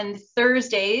Mondays and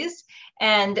Thursdays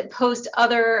and post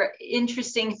other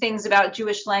interesting things about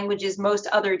Jewish languages most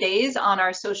other days on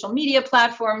our social media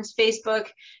platforms, Facebook,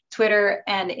 Twitter,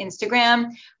 and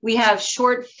Instagram. We have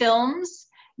short films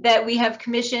that we have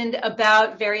commissioned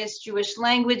about various Jewish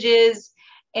languages.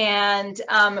 And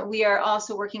we are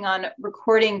also working on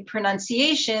recording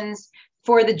pronunciations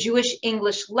for the Jewish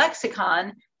English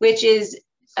lexicon, which is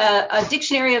a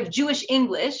dictionary of Jewish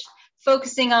English,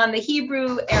 focusing on the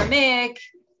Hebrew, Aramaic,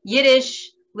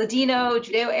 Yiddish, Ladino,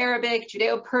 Judeo-Arabic,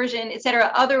 Judeo-Persian,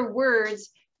 etc., other words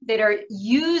that are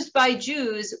used by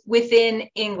Jews within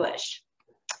English.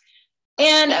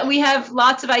 And we have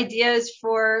lots of ideas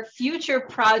for future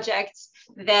projects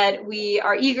that we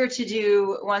are eager to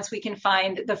do once we can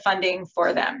find the funding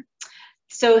for them.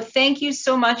 So thank you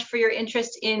so much for your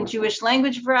interest in Jewish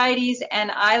language varieties,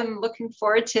 and I'm looking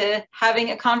forward to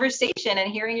having a conversation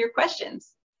and hearing your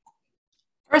questions.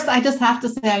 First, I just have to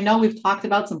say, I know we've talked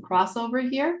about some crossover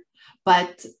here,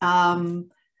 but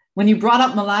when you brought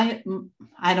up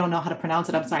I don't know how to pronounce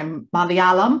it, I'm sorry,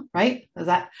 Malayalam, right? Is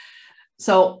that?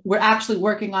 So we're actually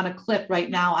working on a clip right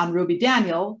now on Ruby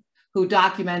Daniel, who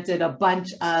documented a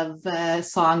bunch of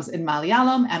songs in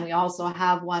Malayalam, and we also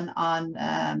have one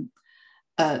on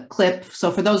a clip. So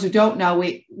for those who don't know,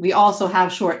 we also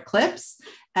have short clips,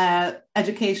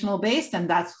 educational based, and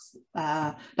that's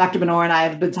Dr. Benor and I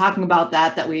have been talking about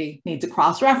that we need to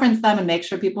cross-reference them and make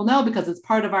sure people know, because it's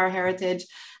part of our heritage.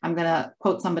 I'm going to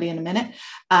quote somebody in a minute.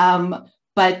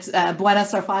 But Buena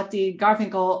Sarfati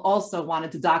Garfinkel also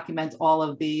wanted to document all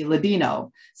of the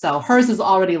Ladino. So hers is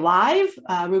already live.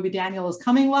 Ruby Daniel is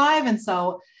coming live. And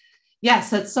so, yes,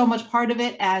 that's so much part of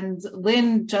it. And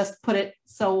Lynn just put it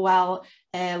so well.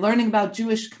 Learning about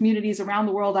Jewish communities around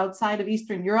the world outside of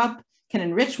Eastern Europe can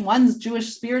enrich one's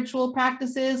Jewish spiritual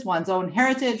practices, one's own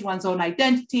heritage, one's own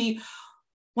identity,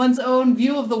 one's own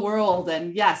view of the world.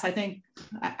 And yes, I think,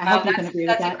 I hope you can agree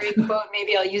with that. That's a great quote.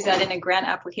 Maybe I'll use that in a grant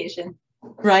application.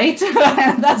 Right?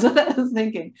 That's what I was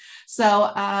thinking.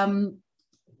 So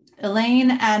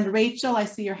Elaine and Rachel, I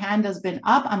see your hand has been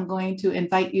up. I'm going to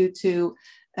invite you to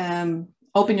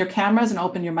open your cameras and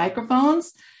open your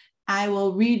microphones. I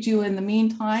will read you in the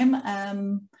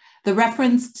meantime. The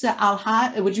reference to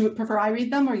Al-Had, would you prefer I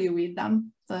read them or you read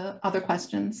them, the other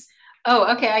questions?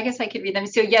 Oh, okay, I guess I could read them.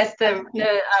 So yes, the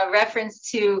reference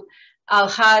to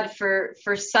Al-Had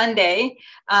for Sunday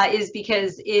is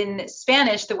because in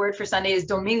Spanish, the word for Sunday is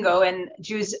domingo, and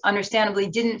Jews understandably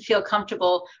didn't feel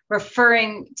comfortable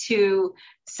referring to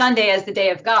Sunday as the day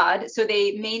of God. So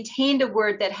they maintained a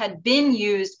word that had been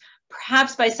used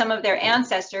perhaps by some of their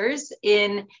ancestors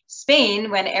in Spain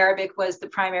when Arabic was the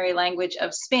primary language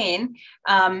of Spain,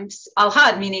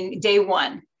 Al-Had, meaning day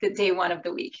one, the day one of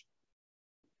the week.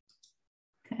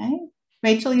 Okay.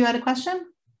 Rachel, you had a question?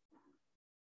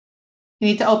 You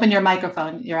need to open your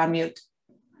microphone. You're on mute.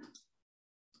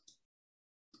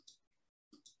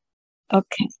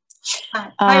 Okay.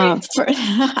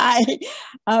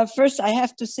 First, I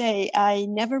have to say, I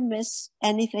never miss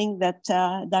anything that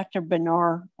Dr.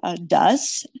 Benor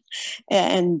does.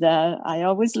 And I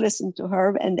always listen to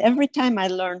her. And every time I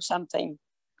learn something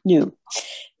new.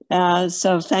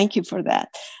 So thank you for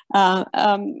that.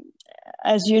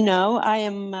 As you know, I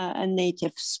am a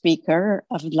native speaker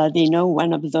of Ladino,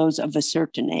 one of those of a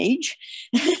certain age.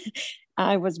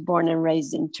 I was born and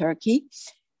raised in Turkey.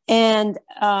 And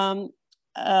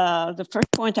the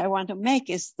first point I want to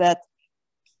make is that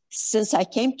since I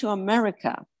came to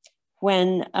America,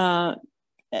 when hardly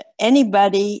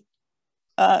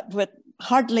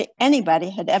anybody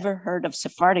had ever heard of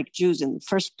Sephardic Jews in the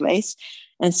first place,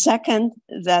 and second,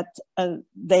 that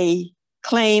they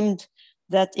claimed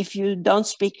that if you don't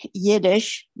speak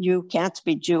Yiddish, you can't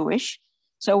be Jewish.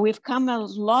 So we've come a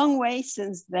long way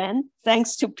since then,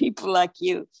 thanks to people like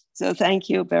you. So thank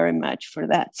you very much for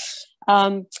that.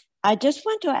 I just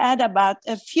want to add about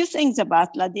a few things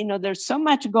about Ladino. There's so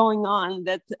much going on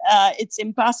that it's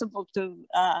impossible to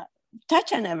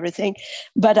touch on everything.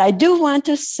 But I do want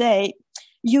to say,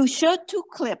 you showed two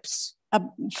clips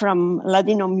from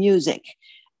Ladino music.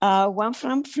 One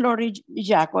from Flori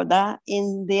Jacoda,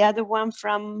 and the other one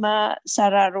from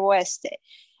Sara Rueste.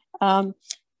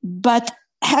 But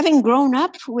having grown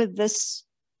up with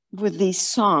these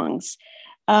songs,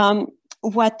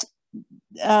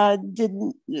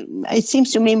 it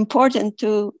seems to me important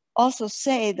to also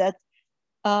say that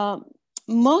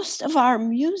most of our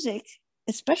music,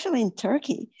 especially in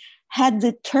Turkey, had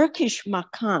the Turkish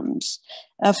makams.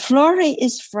 Flori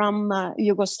is from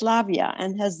Yugoslavia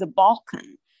and has the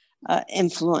Balkan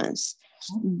influence.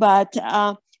 But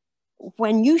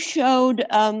when you showed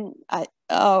the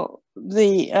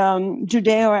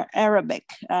Judeo-Arabic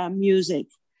music,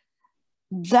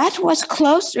 that was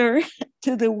closer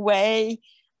to the way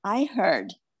I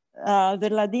heard the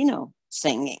Ladino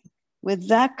singing, with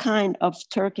that kind of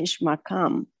Turkish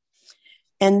makam.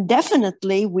 And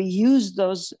definitely we use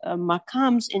those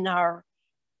makams in our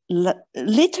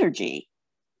liturgy,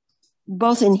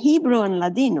 both in Hebrew and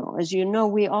Ladino. As you know,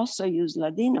 we also use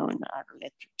Ladino in our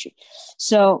liturgy.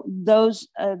 So those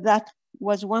that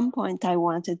was one point I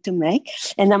wanted to make.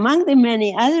 And among the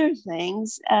many other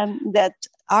things that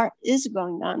is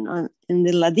going on in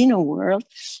the Ladino world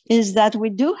is that we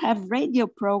do have radio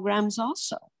programs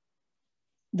also.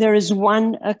 There is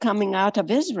one coming out of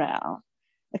Israel,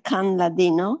 Can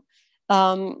Ladino.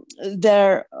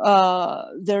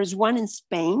 There's one in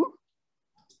Spain.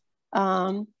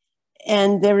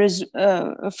 And there is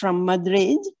from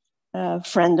Madrid, a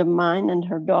friend of mine and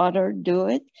her daughter do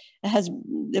it. It has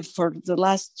for the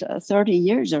last 30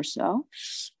 years or so.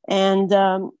 And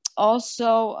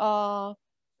also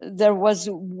there was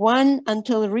one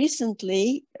until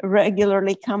recently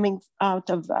regularly coming out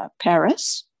of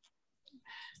Paris.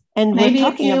 And maybe we're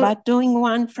talking about doing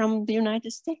one from the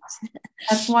United States.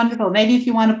 That's wonderful. Maybe if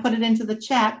you want to put it into the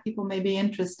chat, people may be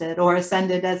interested, or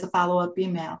send it as a follow-up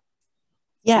email.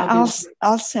 Yeah,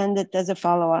 I'll send it as a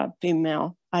follow-up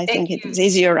email. I think it's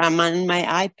easier. I'm on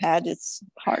my iPad. It's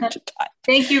hard to type.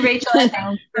 Thank you, Rachel, and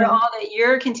thank you for all that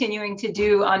you're continuing to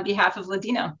do on behalf of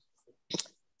Ladino.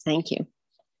 Thank you.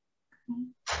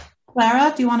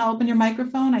 Clara, do you want to open your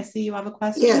microphone? I see you have a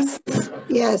question.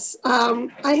 Yes.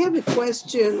 I have a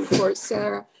question for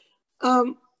Sarah.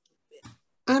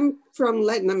 I'm from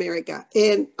Latin America,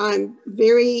 and I'm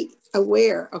very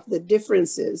aware of the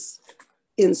differences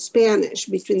in Spanish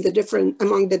between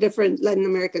among the different Latin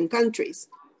American countries.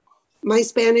 My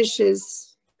Spanish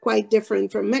is quite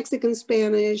different from Mexican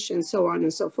Spanish and so on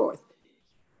and so forth.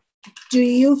 Do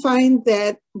you find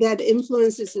that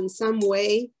influences in some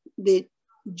way the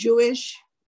Jewish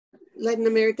Latin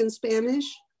American Spanish,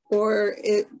 or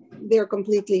they're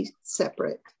completely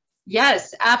separate?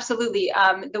 Yes, absolutely.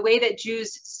 The way that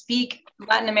Jews speak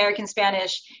Latin American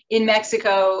Spanish in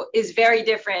Mexico is very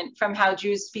different from how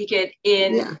Jews speak it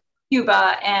in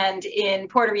Cuba and in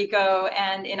Puerto Rico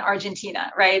and in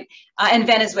Argentina, right? And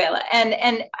Venezuela.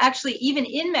 And actually, even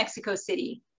in Mexico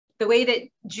City, the way that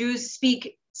Jews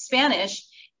speak Spanish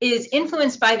is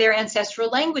influenced by their ancestral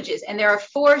languages. And there are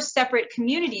 4 separate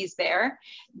communities there.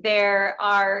 There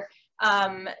are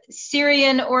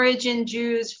Syrian origin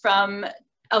Jews from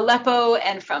Aleppo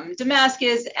and from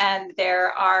Damascus, and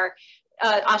there are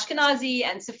Ashkenazi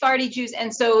and Sephardi Jews.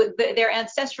 And so their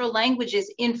ancestral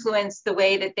languages influence the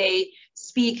way that they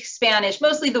speak Spanish,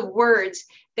 mostly the words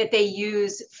that they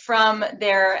use from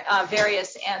their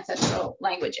various ancestral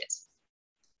languages.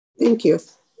 Thank you.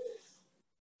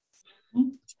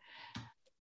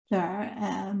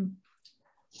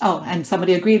 And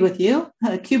somebody agreed with you.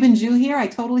 A Cuban Jew here, I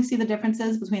totally see the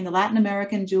differences between the Latin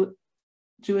American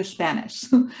Jewish Spanish.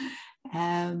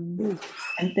 And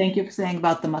thank you for saying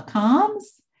about the Maqams.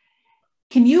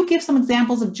 Can you give some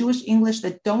examples of Jewish English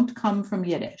that don't come from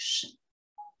Yiddish?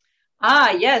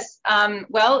 Yes.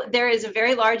 Well, there is a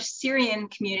very large Syrian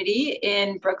community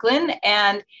in Brooklyn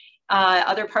and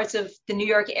other parts of the New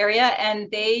York area,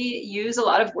 and they use a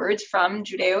lot of words from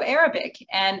Judeo-Arabic.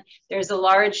 And there's a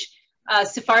large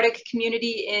Sephardic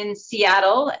community in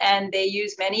Seattle, and they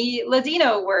use many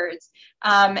Ladino words.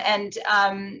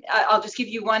 I'll just give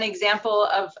you one example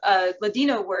of a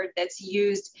Ladino word that's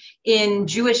used in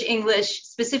Jewish English,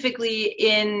 specifically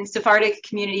in Sephardic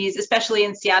communities, especially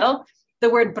in Seattle, the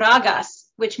word bragas,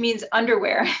 which means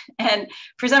underwear. And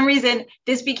for some reason,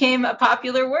 this became a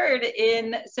popular word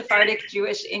in Sephardic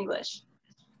Jewish English.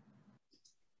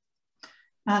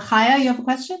 Chaya, you have a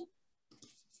question?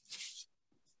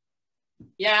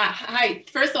 Yeah, hi.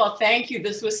 First of all, thank you.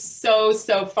 This was so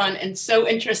fun and so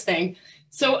interesting.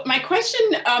 So my question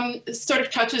sort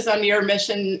of touches on your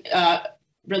mission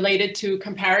related to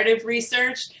comparative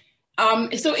research.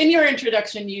 So in your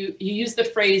introduction, you used the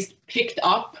phrase picked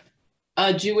up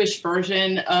a Jewish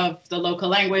version of the local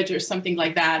language or something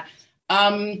like that.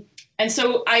 And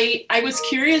so I was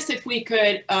curious if we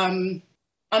could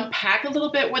unpack a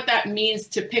little bit what that means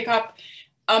to pick up.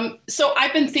 So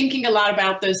I've been thinking a lot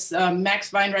about this.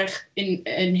 Max Weinreich,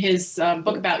 in his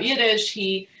book about Yiddish,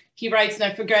 he writes, and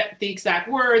I forget the exact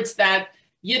words, that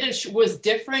Yiddish was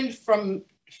different from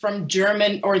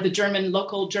German, or the German,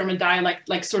 local German dialect,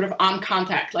 like sort of on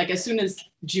contact. Like as soon as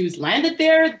Jews landed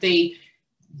there, they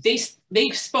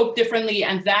spoke differently,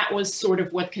 and that was sort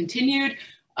of what continued.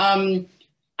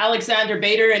 Alexander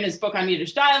Bader, in his book on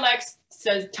Yiddish dialects,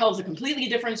 tells a completely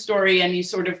different story, and he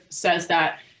sort of says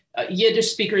that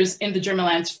Yiddish speakers in the German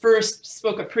lands first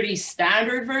spoke a pretty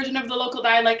standard version of the local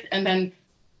dialect, and then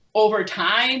over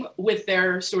time, with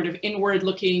their sort of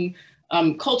inward-looking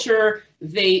culture,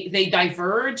 they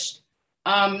diverged.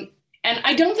 And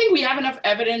I don't think we have enough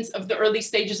evidence of the early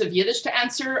stages of Yiddish to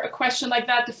answer a question like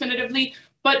that definitively.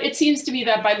 But it seems to me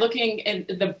that by looking at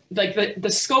the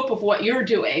scope of what you're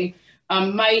doing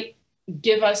might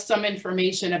give us some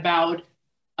information about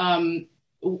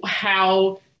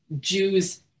how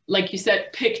Jews, like you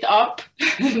said, picked up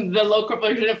the local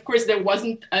version. Of course, there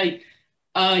wasn't a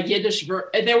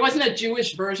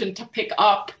Jewish version to pick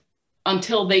up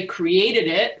until they created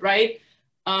it, right?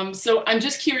 So I'm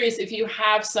just curious if you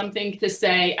have something to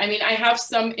say. I mean, I have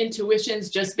some intuitions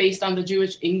just based on the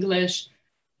Jewish English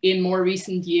in more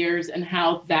recent years and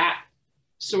how that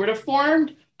sort of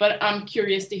formed, but I'm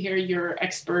curious to hear your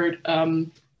expert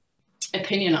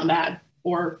opinion on that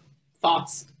or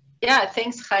thoughts. Yeah,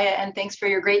 thanks, Chaya, and thanks for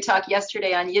your great talk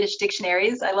yesterday on Yiddish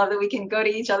dictionaries. I love that we can go to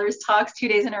each other's talks 2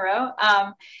 days in a row.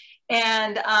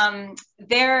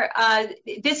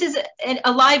 This is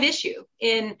a live issue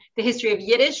in the history of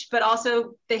Yiddish, but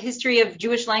also the history of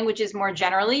Jewish languages more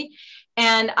generally.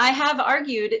 And I have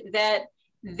argued that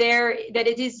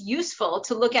it is useful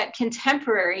to look at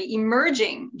contemporary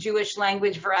emerging Jewish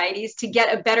language varieties to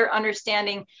get a better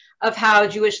understanding of how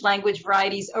Jewish language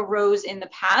varieties arose in the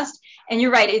past. And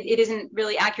you're right, it isn't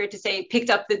really accurate to say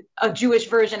picked up a Jewish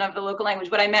version of the local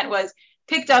language. What I meant was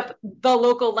picked up the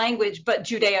local language, but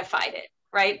Judaified it,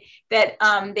 right? That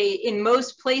in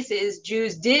most places,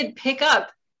 Jews did pick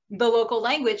up the local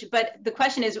language, but the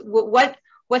question is, what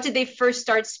did they first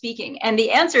start speaking? And the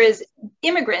answer is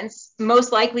immigrants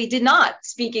most likely did not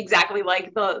speak exactly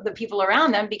like the people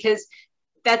around them, because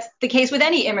that's the case with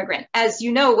any immigrant. As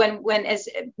you know, as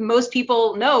most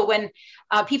people know, when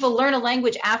people learn a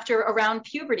language after around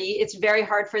puberty, it's very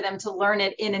hard for them to learn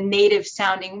it in a native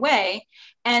sounding way.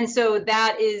 And so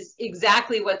that is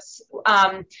exactly what's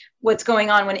going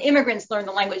on when immigrants learn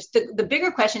the language. The bigger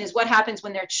question is what happens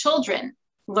when their children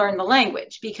learn the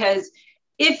language, because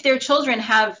if their children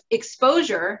have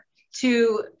exposure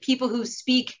to people who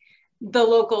speak the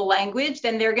local language,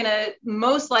 then they're going to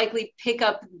most likely pick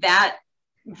up that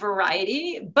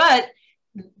variety. But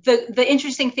the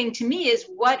interesting thing to me is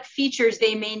what features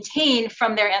they maintain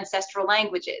from their ancestral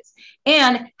languages,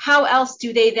 and how else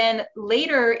do they then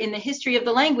later in the history of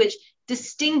the language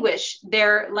distinguish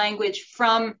their language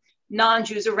from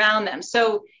non-Jews around them.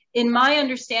 So in my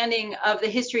understanding of the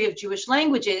history of Jewish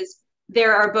languages,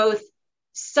 there are both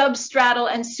substratal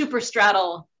and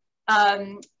superstratal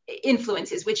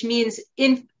influences, which means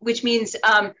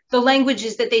the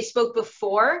languages that they spoke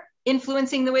before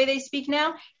influencing the way they speak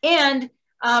now, and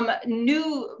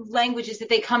new languages that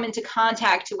they come into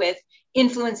contact with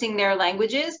influencing their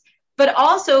languages. But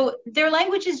also their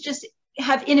languages just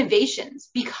have innovations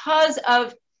because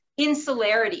of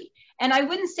insularity. And I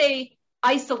wouldn't say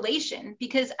isolation,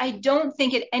 because I don't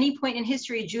think at any point in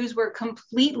history Jews were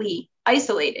completely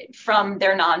isolated from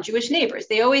their non-Jewish neighbors.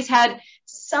 They always had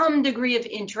some degree of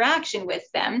interaction with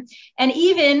them. And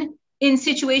even in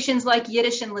situations like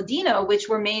Yiddish and Ladino, which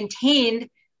were maintained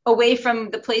away from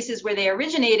the places where they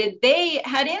originated, they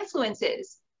had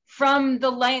influences from the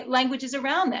languages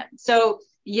around them. So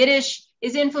Yiddish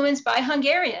is influenced by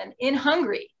Hungarian in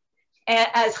Hungary,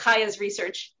 as Chaya's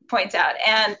research points out.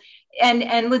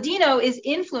 And Ladino is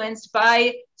influenced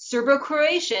by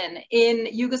Serbo-Croatian in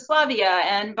Yugoslavia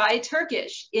and by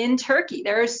Turkish in Turkey.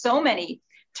 There are so many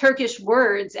Turkish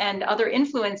words and other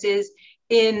influences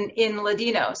in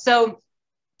Ladino. So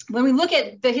when we look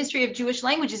at the history of Jewish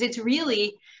languages, it's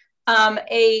really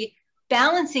a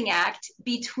balancing act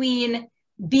between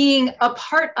being a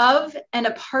part of and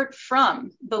apart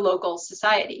from the local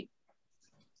society.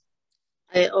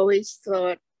 I always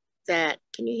thought that,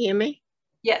 can you hear me?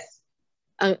 Yes.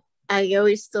 I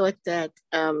always thought that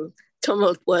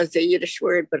tumult was a Yiddish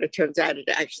word, but it turns out it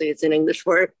actually is an English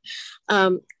word.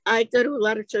 I go to a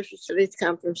lot of social studies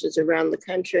conferences around the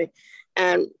country,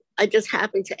 and I just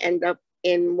happened to end up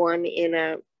in one in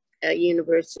a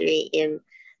university in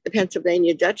the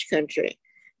Pennsylvania Dutch country.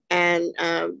 And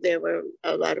there were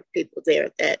a lot of people there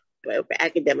that were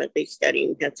academically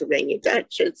studying Pennsylvania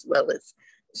Dutch as well as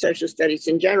social studies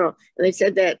in general. And they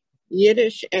said that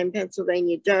Yiddish and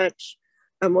Pennsylvania Dutch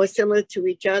are more similar to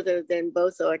each other than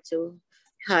both are to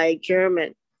High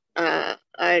German.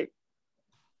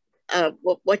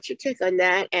 What's your take on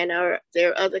that? And are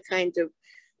there other kinds of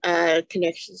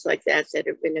connections like that that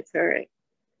have been occurring?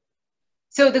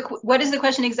 So what is the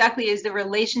question exactly? Is the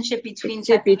relationship between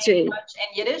Dutch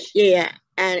and Yiddish? Yeah,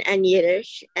 and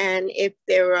Yiddish. And if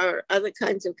there are other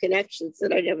kinds of connections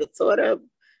that I never thought of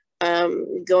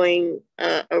going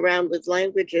around with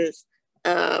languages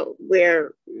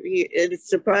where it's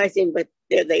surprising, but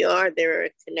there they are. There are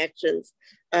connections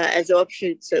as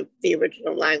offshoots of the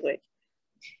original language.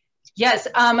 Yes,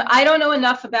 I don't know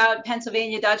enough about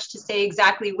Pennsylvania Dutch to say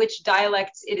exactly which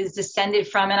dialects it is descended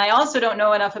from. And I also don't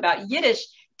know enough about Yiddish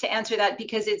to answer that,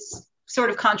 because it's sort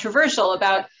of controversial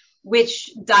about which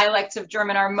dialects of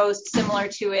German are most similar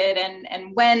to it,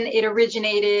 and when it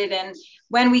originated, and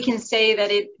when we can say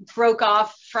that it broke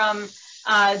off from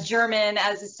German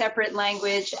as a separate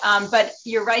language. But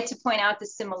you're right to point out the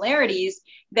similarities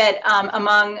that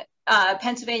among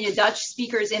Pennsylvania Dutch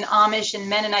speakers in Amish and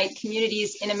Mennonite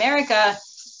communities in America,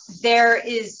 there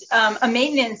is a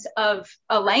maintenance of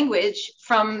a language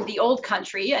from the old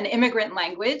country, an immigrant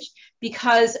language,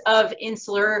 because of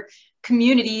insular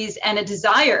communities and a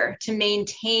desire to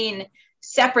maintain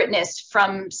separateness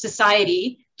from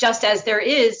society, just as there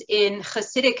is in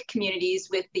Hasidic communities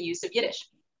with the use of Yiddish.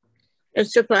 And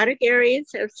Sephardic areas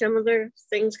have similar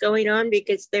things going on,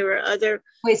 because there were other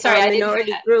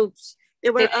minority groups.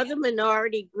 There were other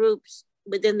minority groups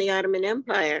within the Ottoman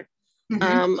Empire.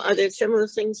 Are there similar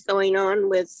things going on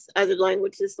with other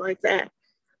languages like that,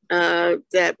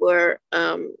 that were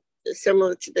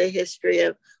similar to the history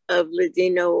of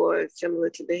Ladino, or similar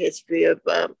to the history of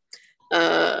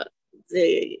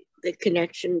the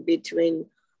connection between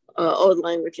old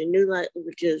language and new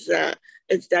languages?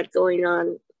 Is that going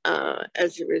on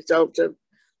as a result of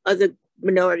other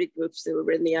minority groups that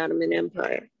were in the Ottoman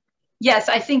Empire? Yes,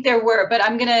 I think there were, but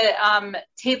I'm going to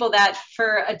table that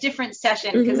for a different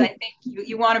session, because I think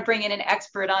you want to bring in an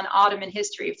expert on Ottoman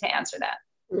history to answer that.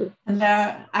 And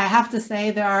I have to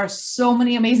say, there are so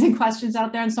many amazing questions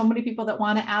out there and so many people that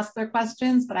want to ask their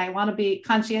questions, but I want to be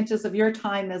conscientious of your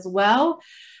time as well.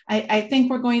 I think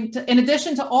we're going to, in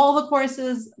addition to all the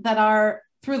courses that are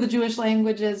through the Jewish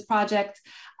Languages Project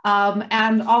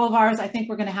and all of ours, I think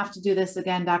we're going to have to do this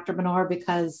again, Dr. Benor,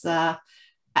 because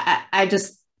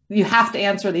you have to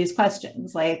answer these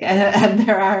questions, and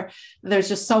there's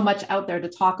just so much out there to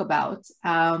talk about.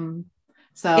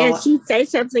 Yes, you say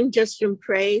something just in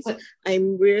praise.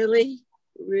 I'm really,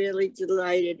 really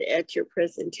delighted at your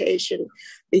presentation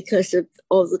because of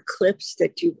all the clips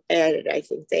that you've added. I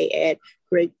think they add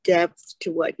great depth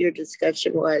to what your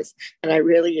discussion was, and I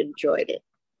really enjoyed it.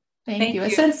 Thank you.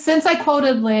 Since I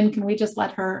quoted Lynn, can we just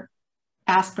let her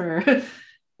ask her?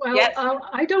 Well, yes.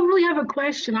 I don't really have a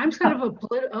question. I'm sort of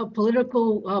a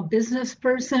political business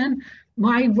person.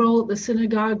 My role at the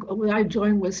synagogue when I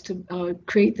joined was to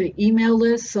create the email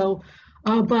list. So,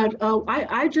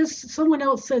 someone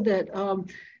else said that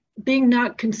being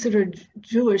not considered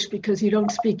Jewish because you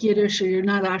don't speak Yiddish or you're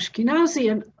not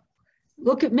Ashkenazi, and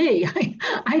look at me,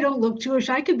 I don't look Jewish.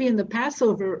 I could be in the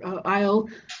Passover aisle,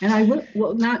 and I will,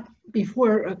 well, not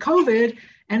before COVID,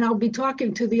 and I'll be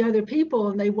talking to the other people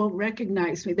and they won't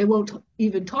recognize me. They won't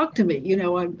even talk to me,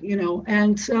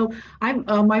 and so I'm,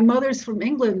 my mother's from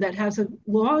England that has a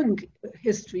long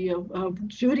history of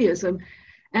Judaism.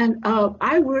 And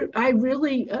I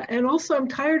really, and also I'm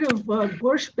tired of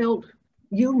Borscht Belt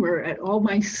humor at all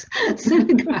my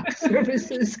synagogue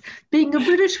services, being a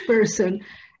British person.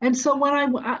 And so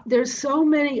when there's so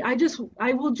many, I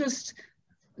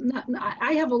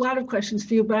have a lot of questions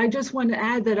for you, but I just want to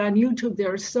add that on YouTube,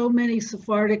 there are so many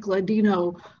Sephardic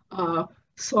Ladino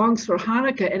songs for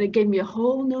Hanukkah, and it gave me a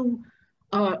whole new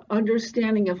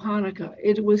understanding of Hanukkah.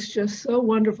 It was just so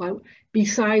wonderful,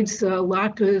 besides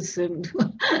latkes and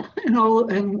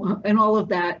all of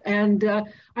that. And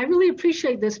I really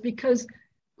appreciate this because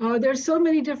there's so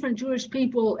many different Jewish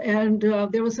people, and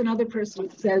there was another person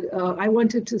who said, I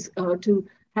wanted to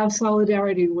have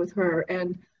solidarity with her,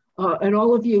 and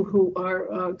all of you who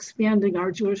are expanding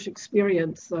our Jewish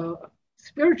experience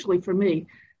spiritually for me.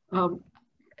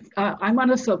 I'm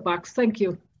on a soapbox. Thank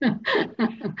you.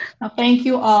 Well, thank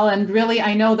you all. And really,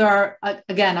 I know there are,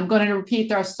 again, I'm going to repeat,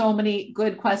 there are so many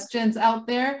good questions out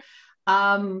there.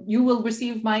 You will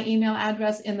receive my email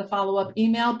address in the follow-up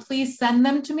email. Please send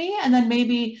them to me, and then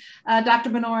maybe Dr.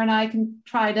 Benor and I can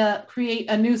try to create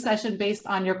a new session based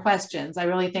on your questions. I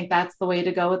really think that's the way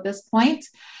to go at this point.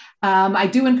 I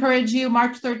do encourage you,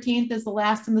 March 13th is the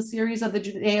last in the series of the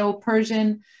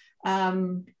Judeo-Persian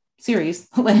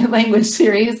language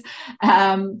series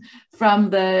from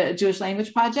the Jewish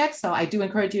Language Project. So I do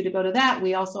encourage you to go to that.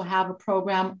 We also have a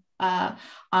program on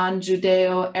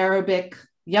Judeo-Arabic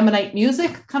Yemenite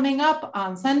music coming up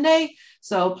on Sunday.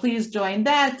 So please join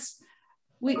that.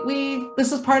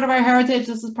 This is part of our heritage.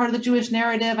 This is part of the Jewish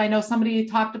narrative. I know somebody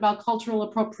talked about cultural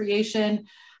appropriation.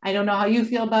 I don't know how you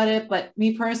feel about it, but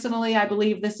me personally, I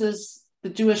believe this is the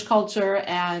Jewish culture,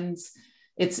 and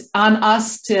it's on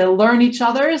us to learn each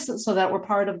other's so that we're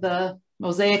part of the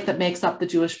mosaic that makes up the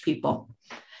Jewish people.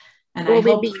 And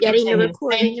will we be getting a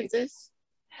recording of this?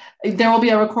 There will be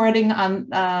a recording on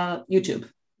YouTube.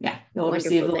 Yeah, you'll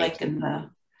receive the link.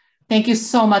 Thank you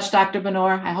so much, Dr.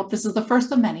 Benor. I hope this is the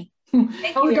first of many.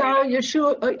 Shavuot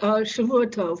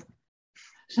Tov.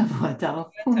 Shavuot Tov.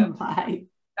 Bye.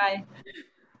 Bye.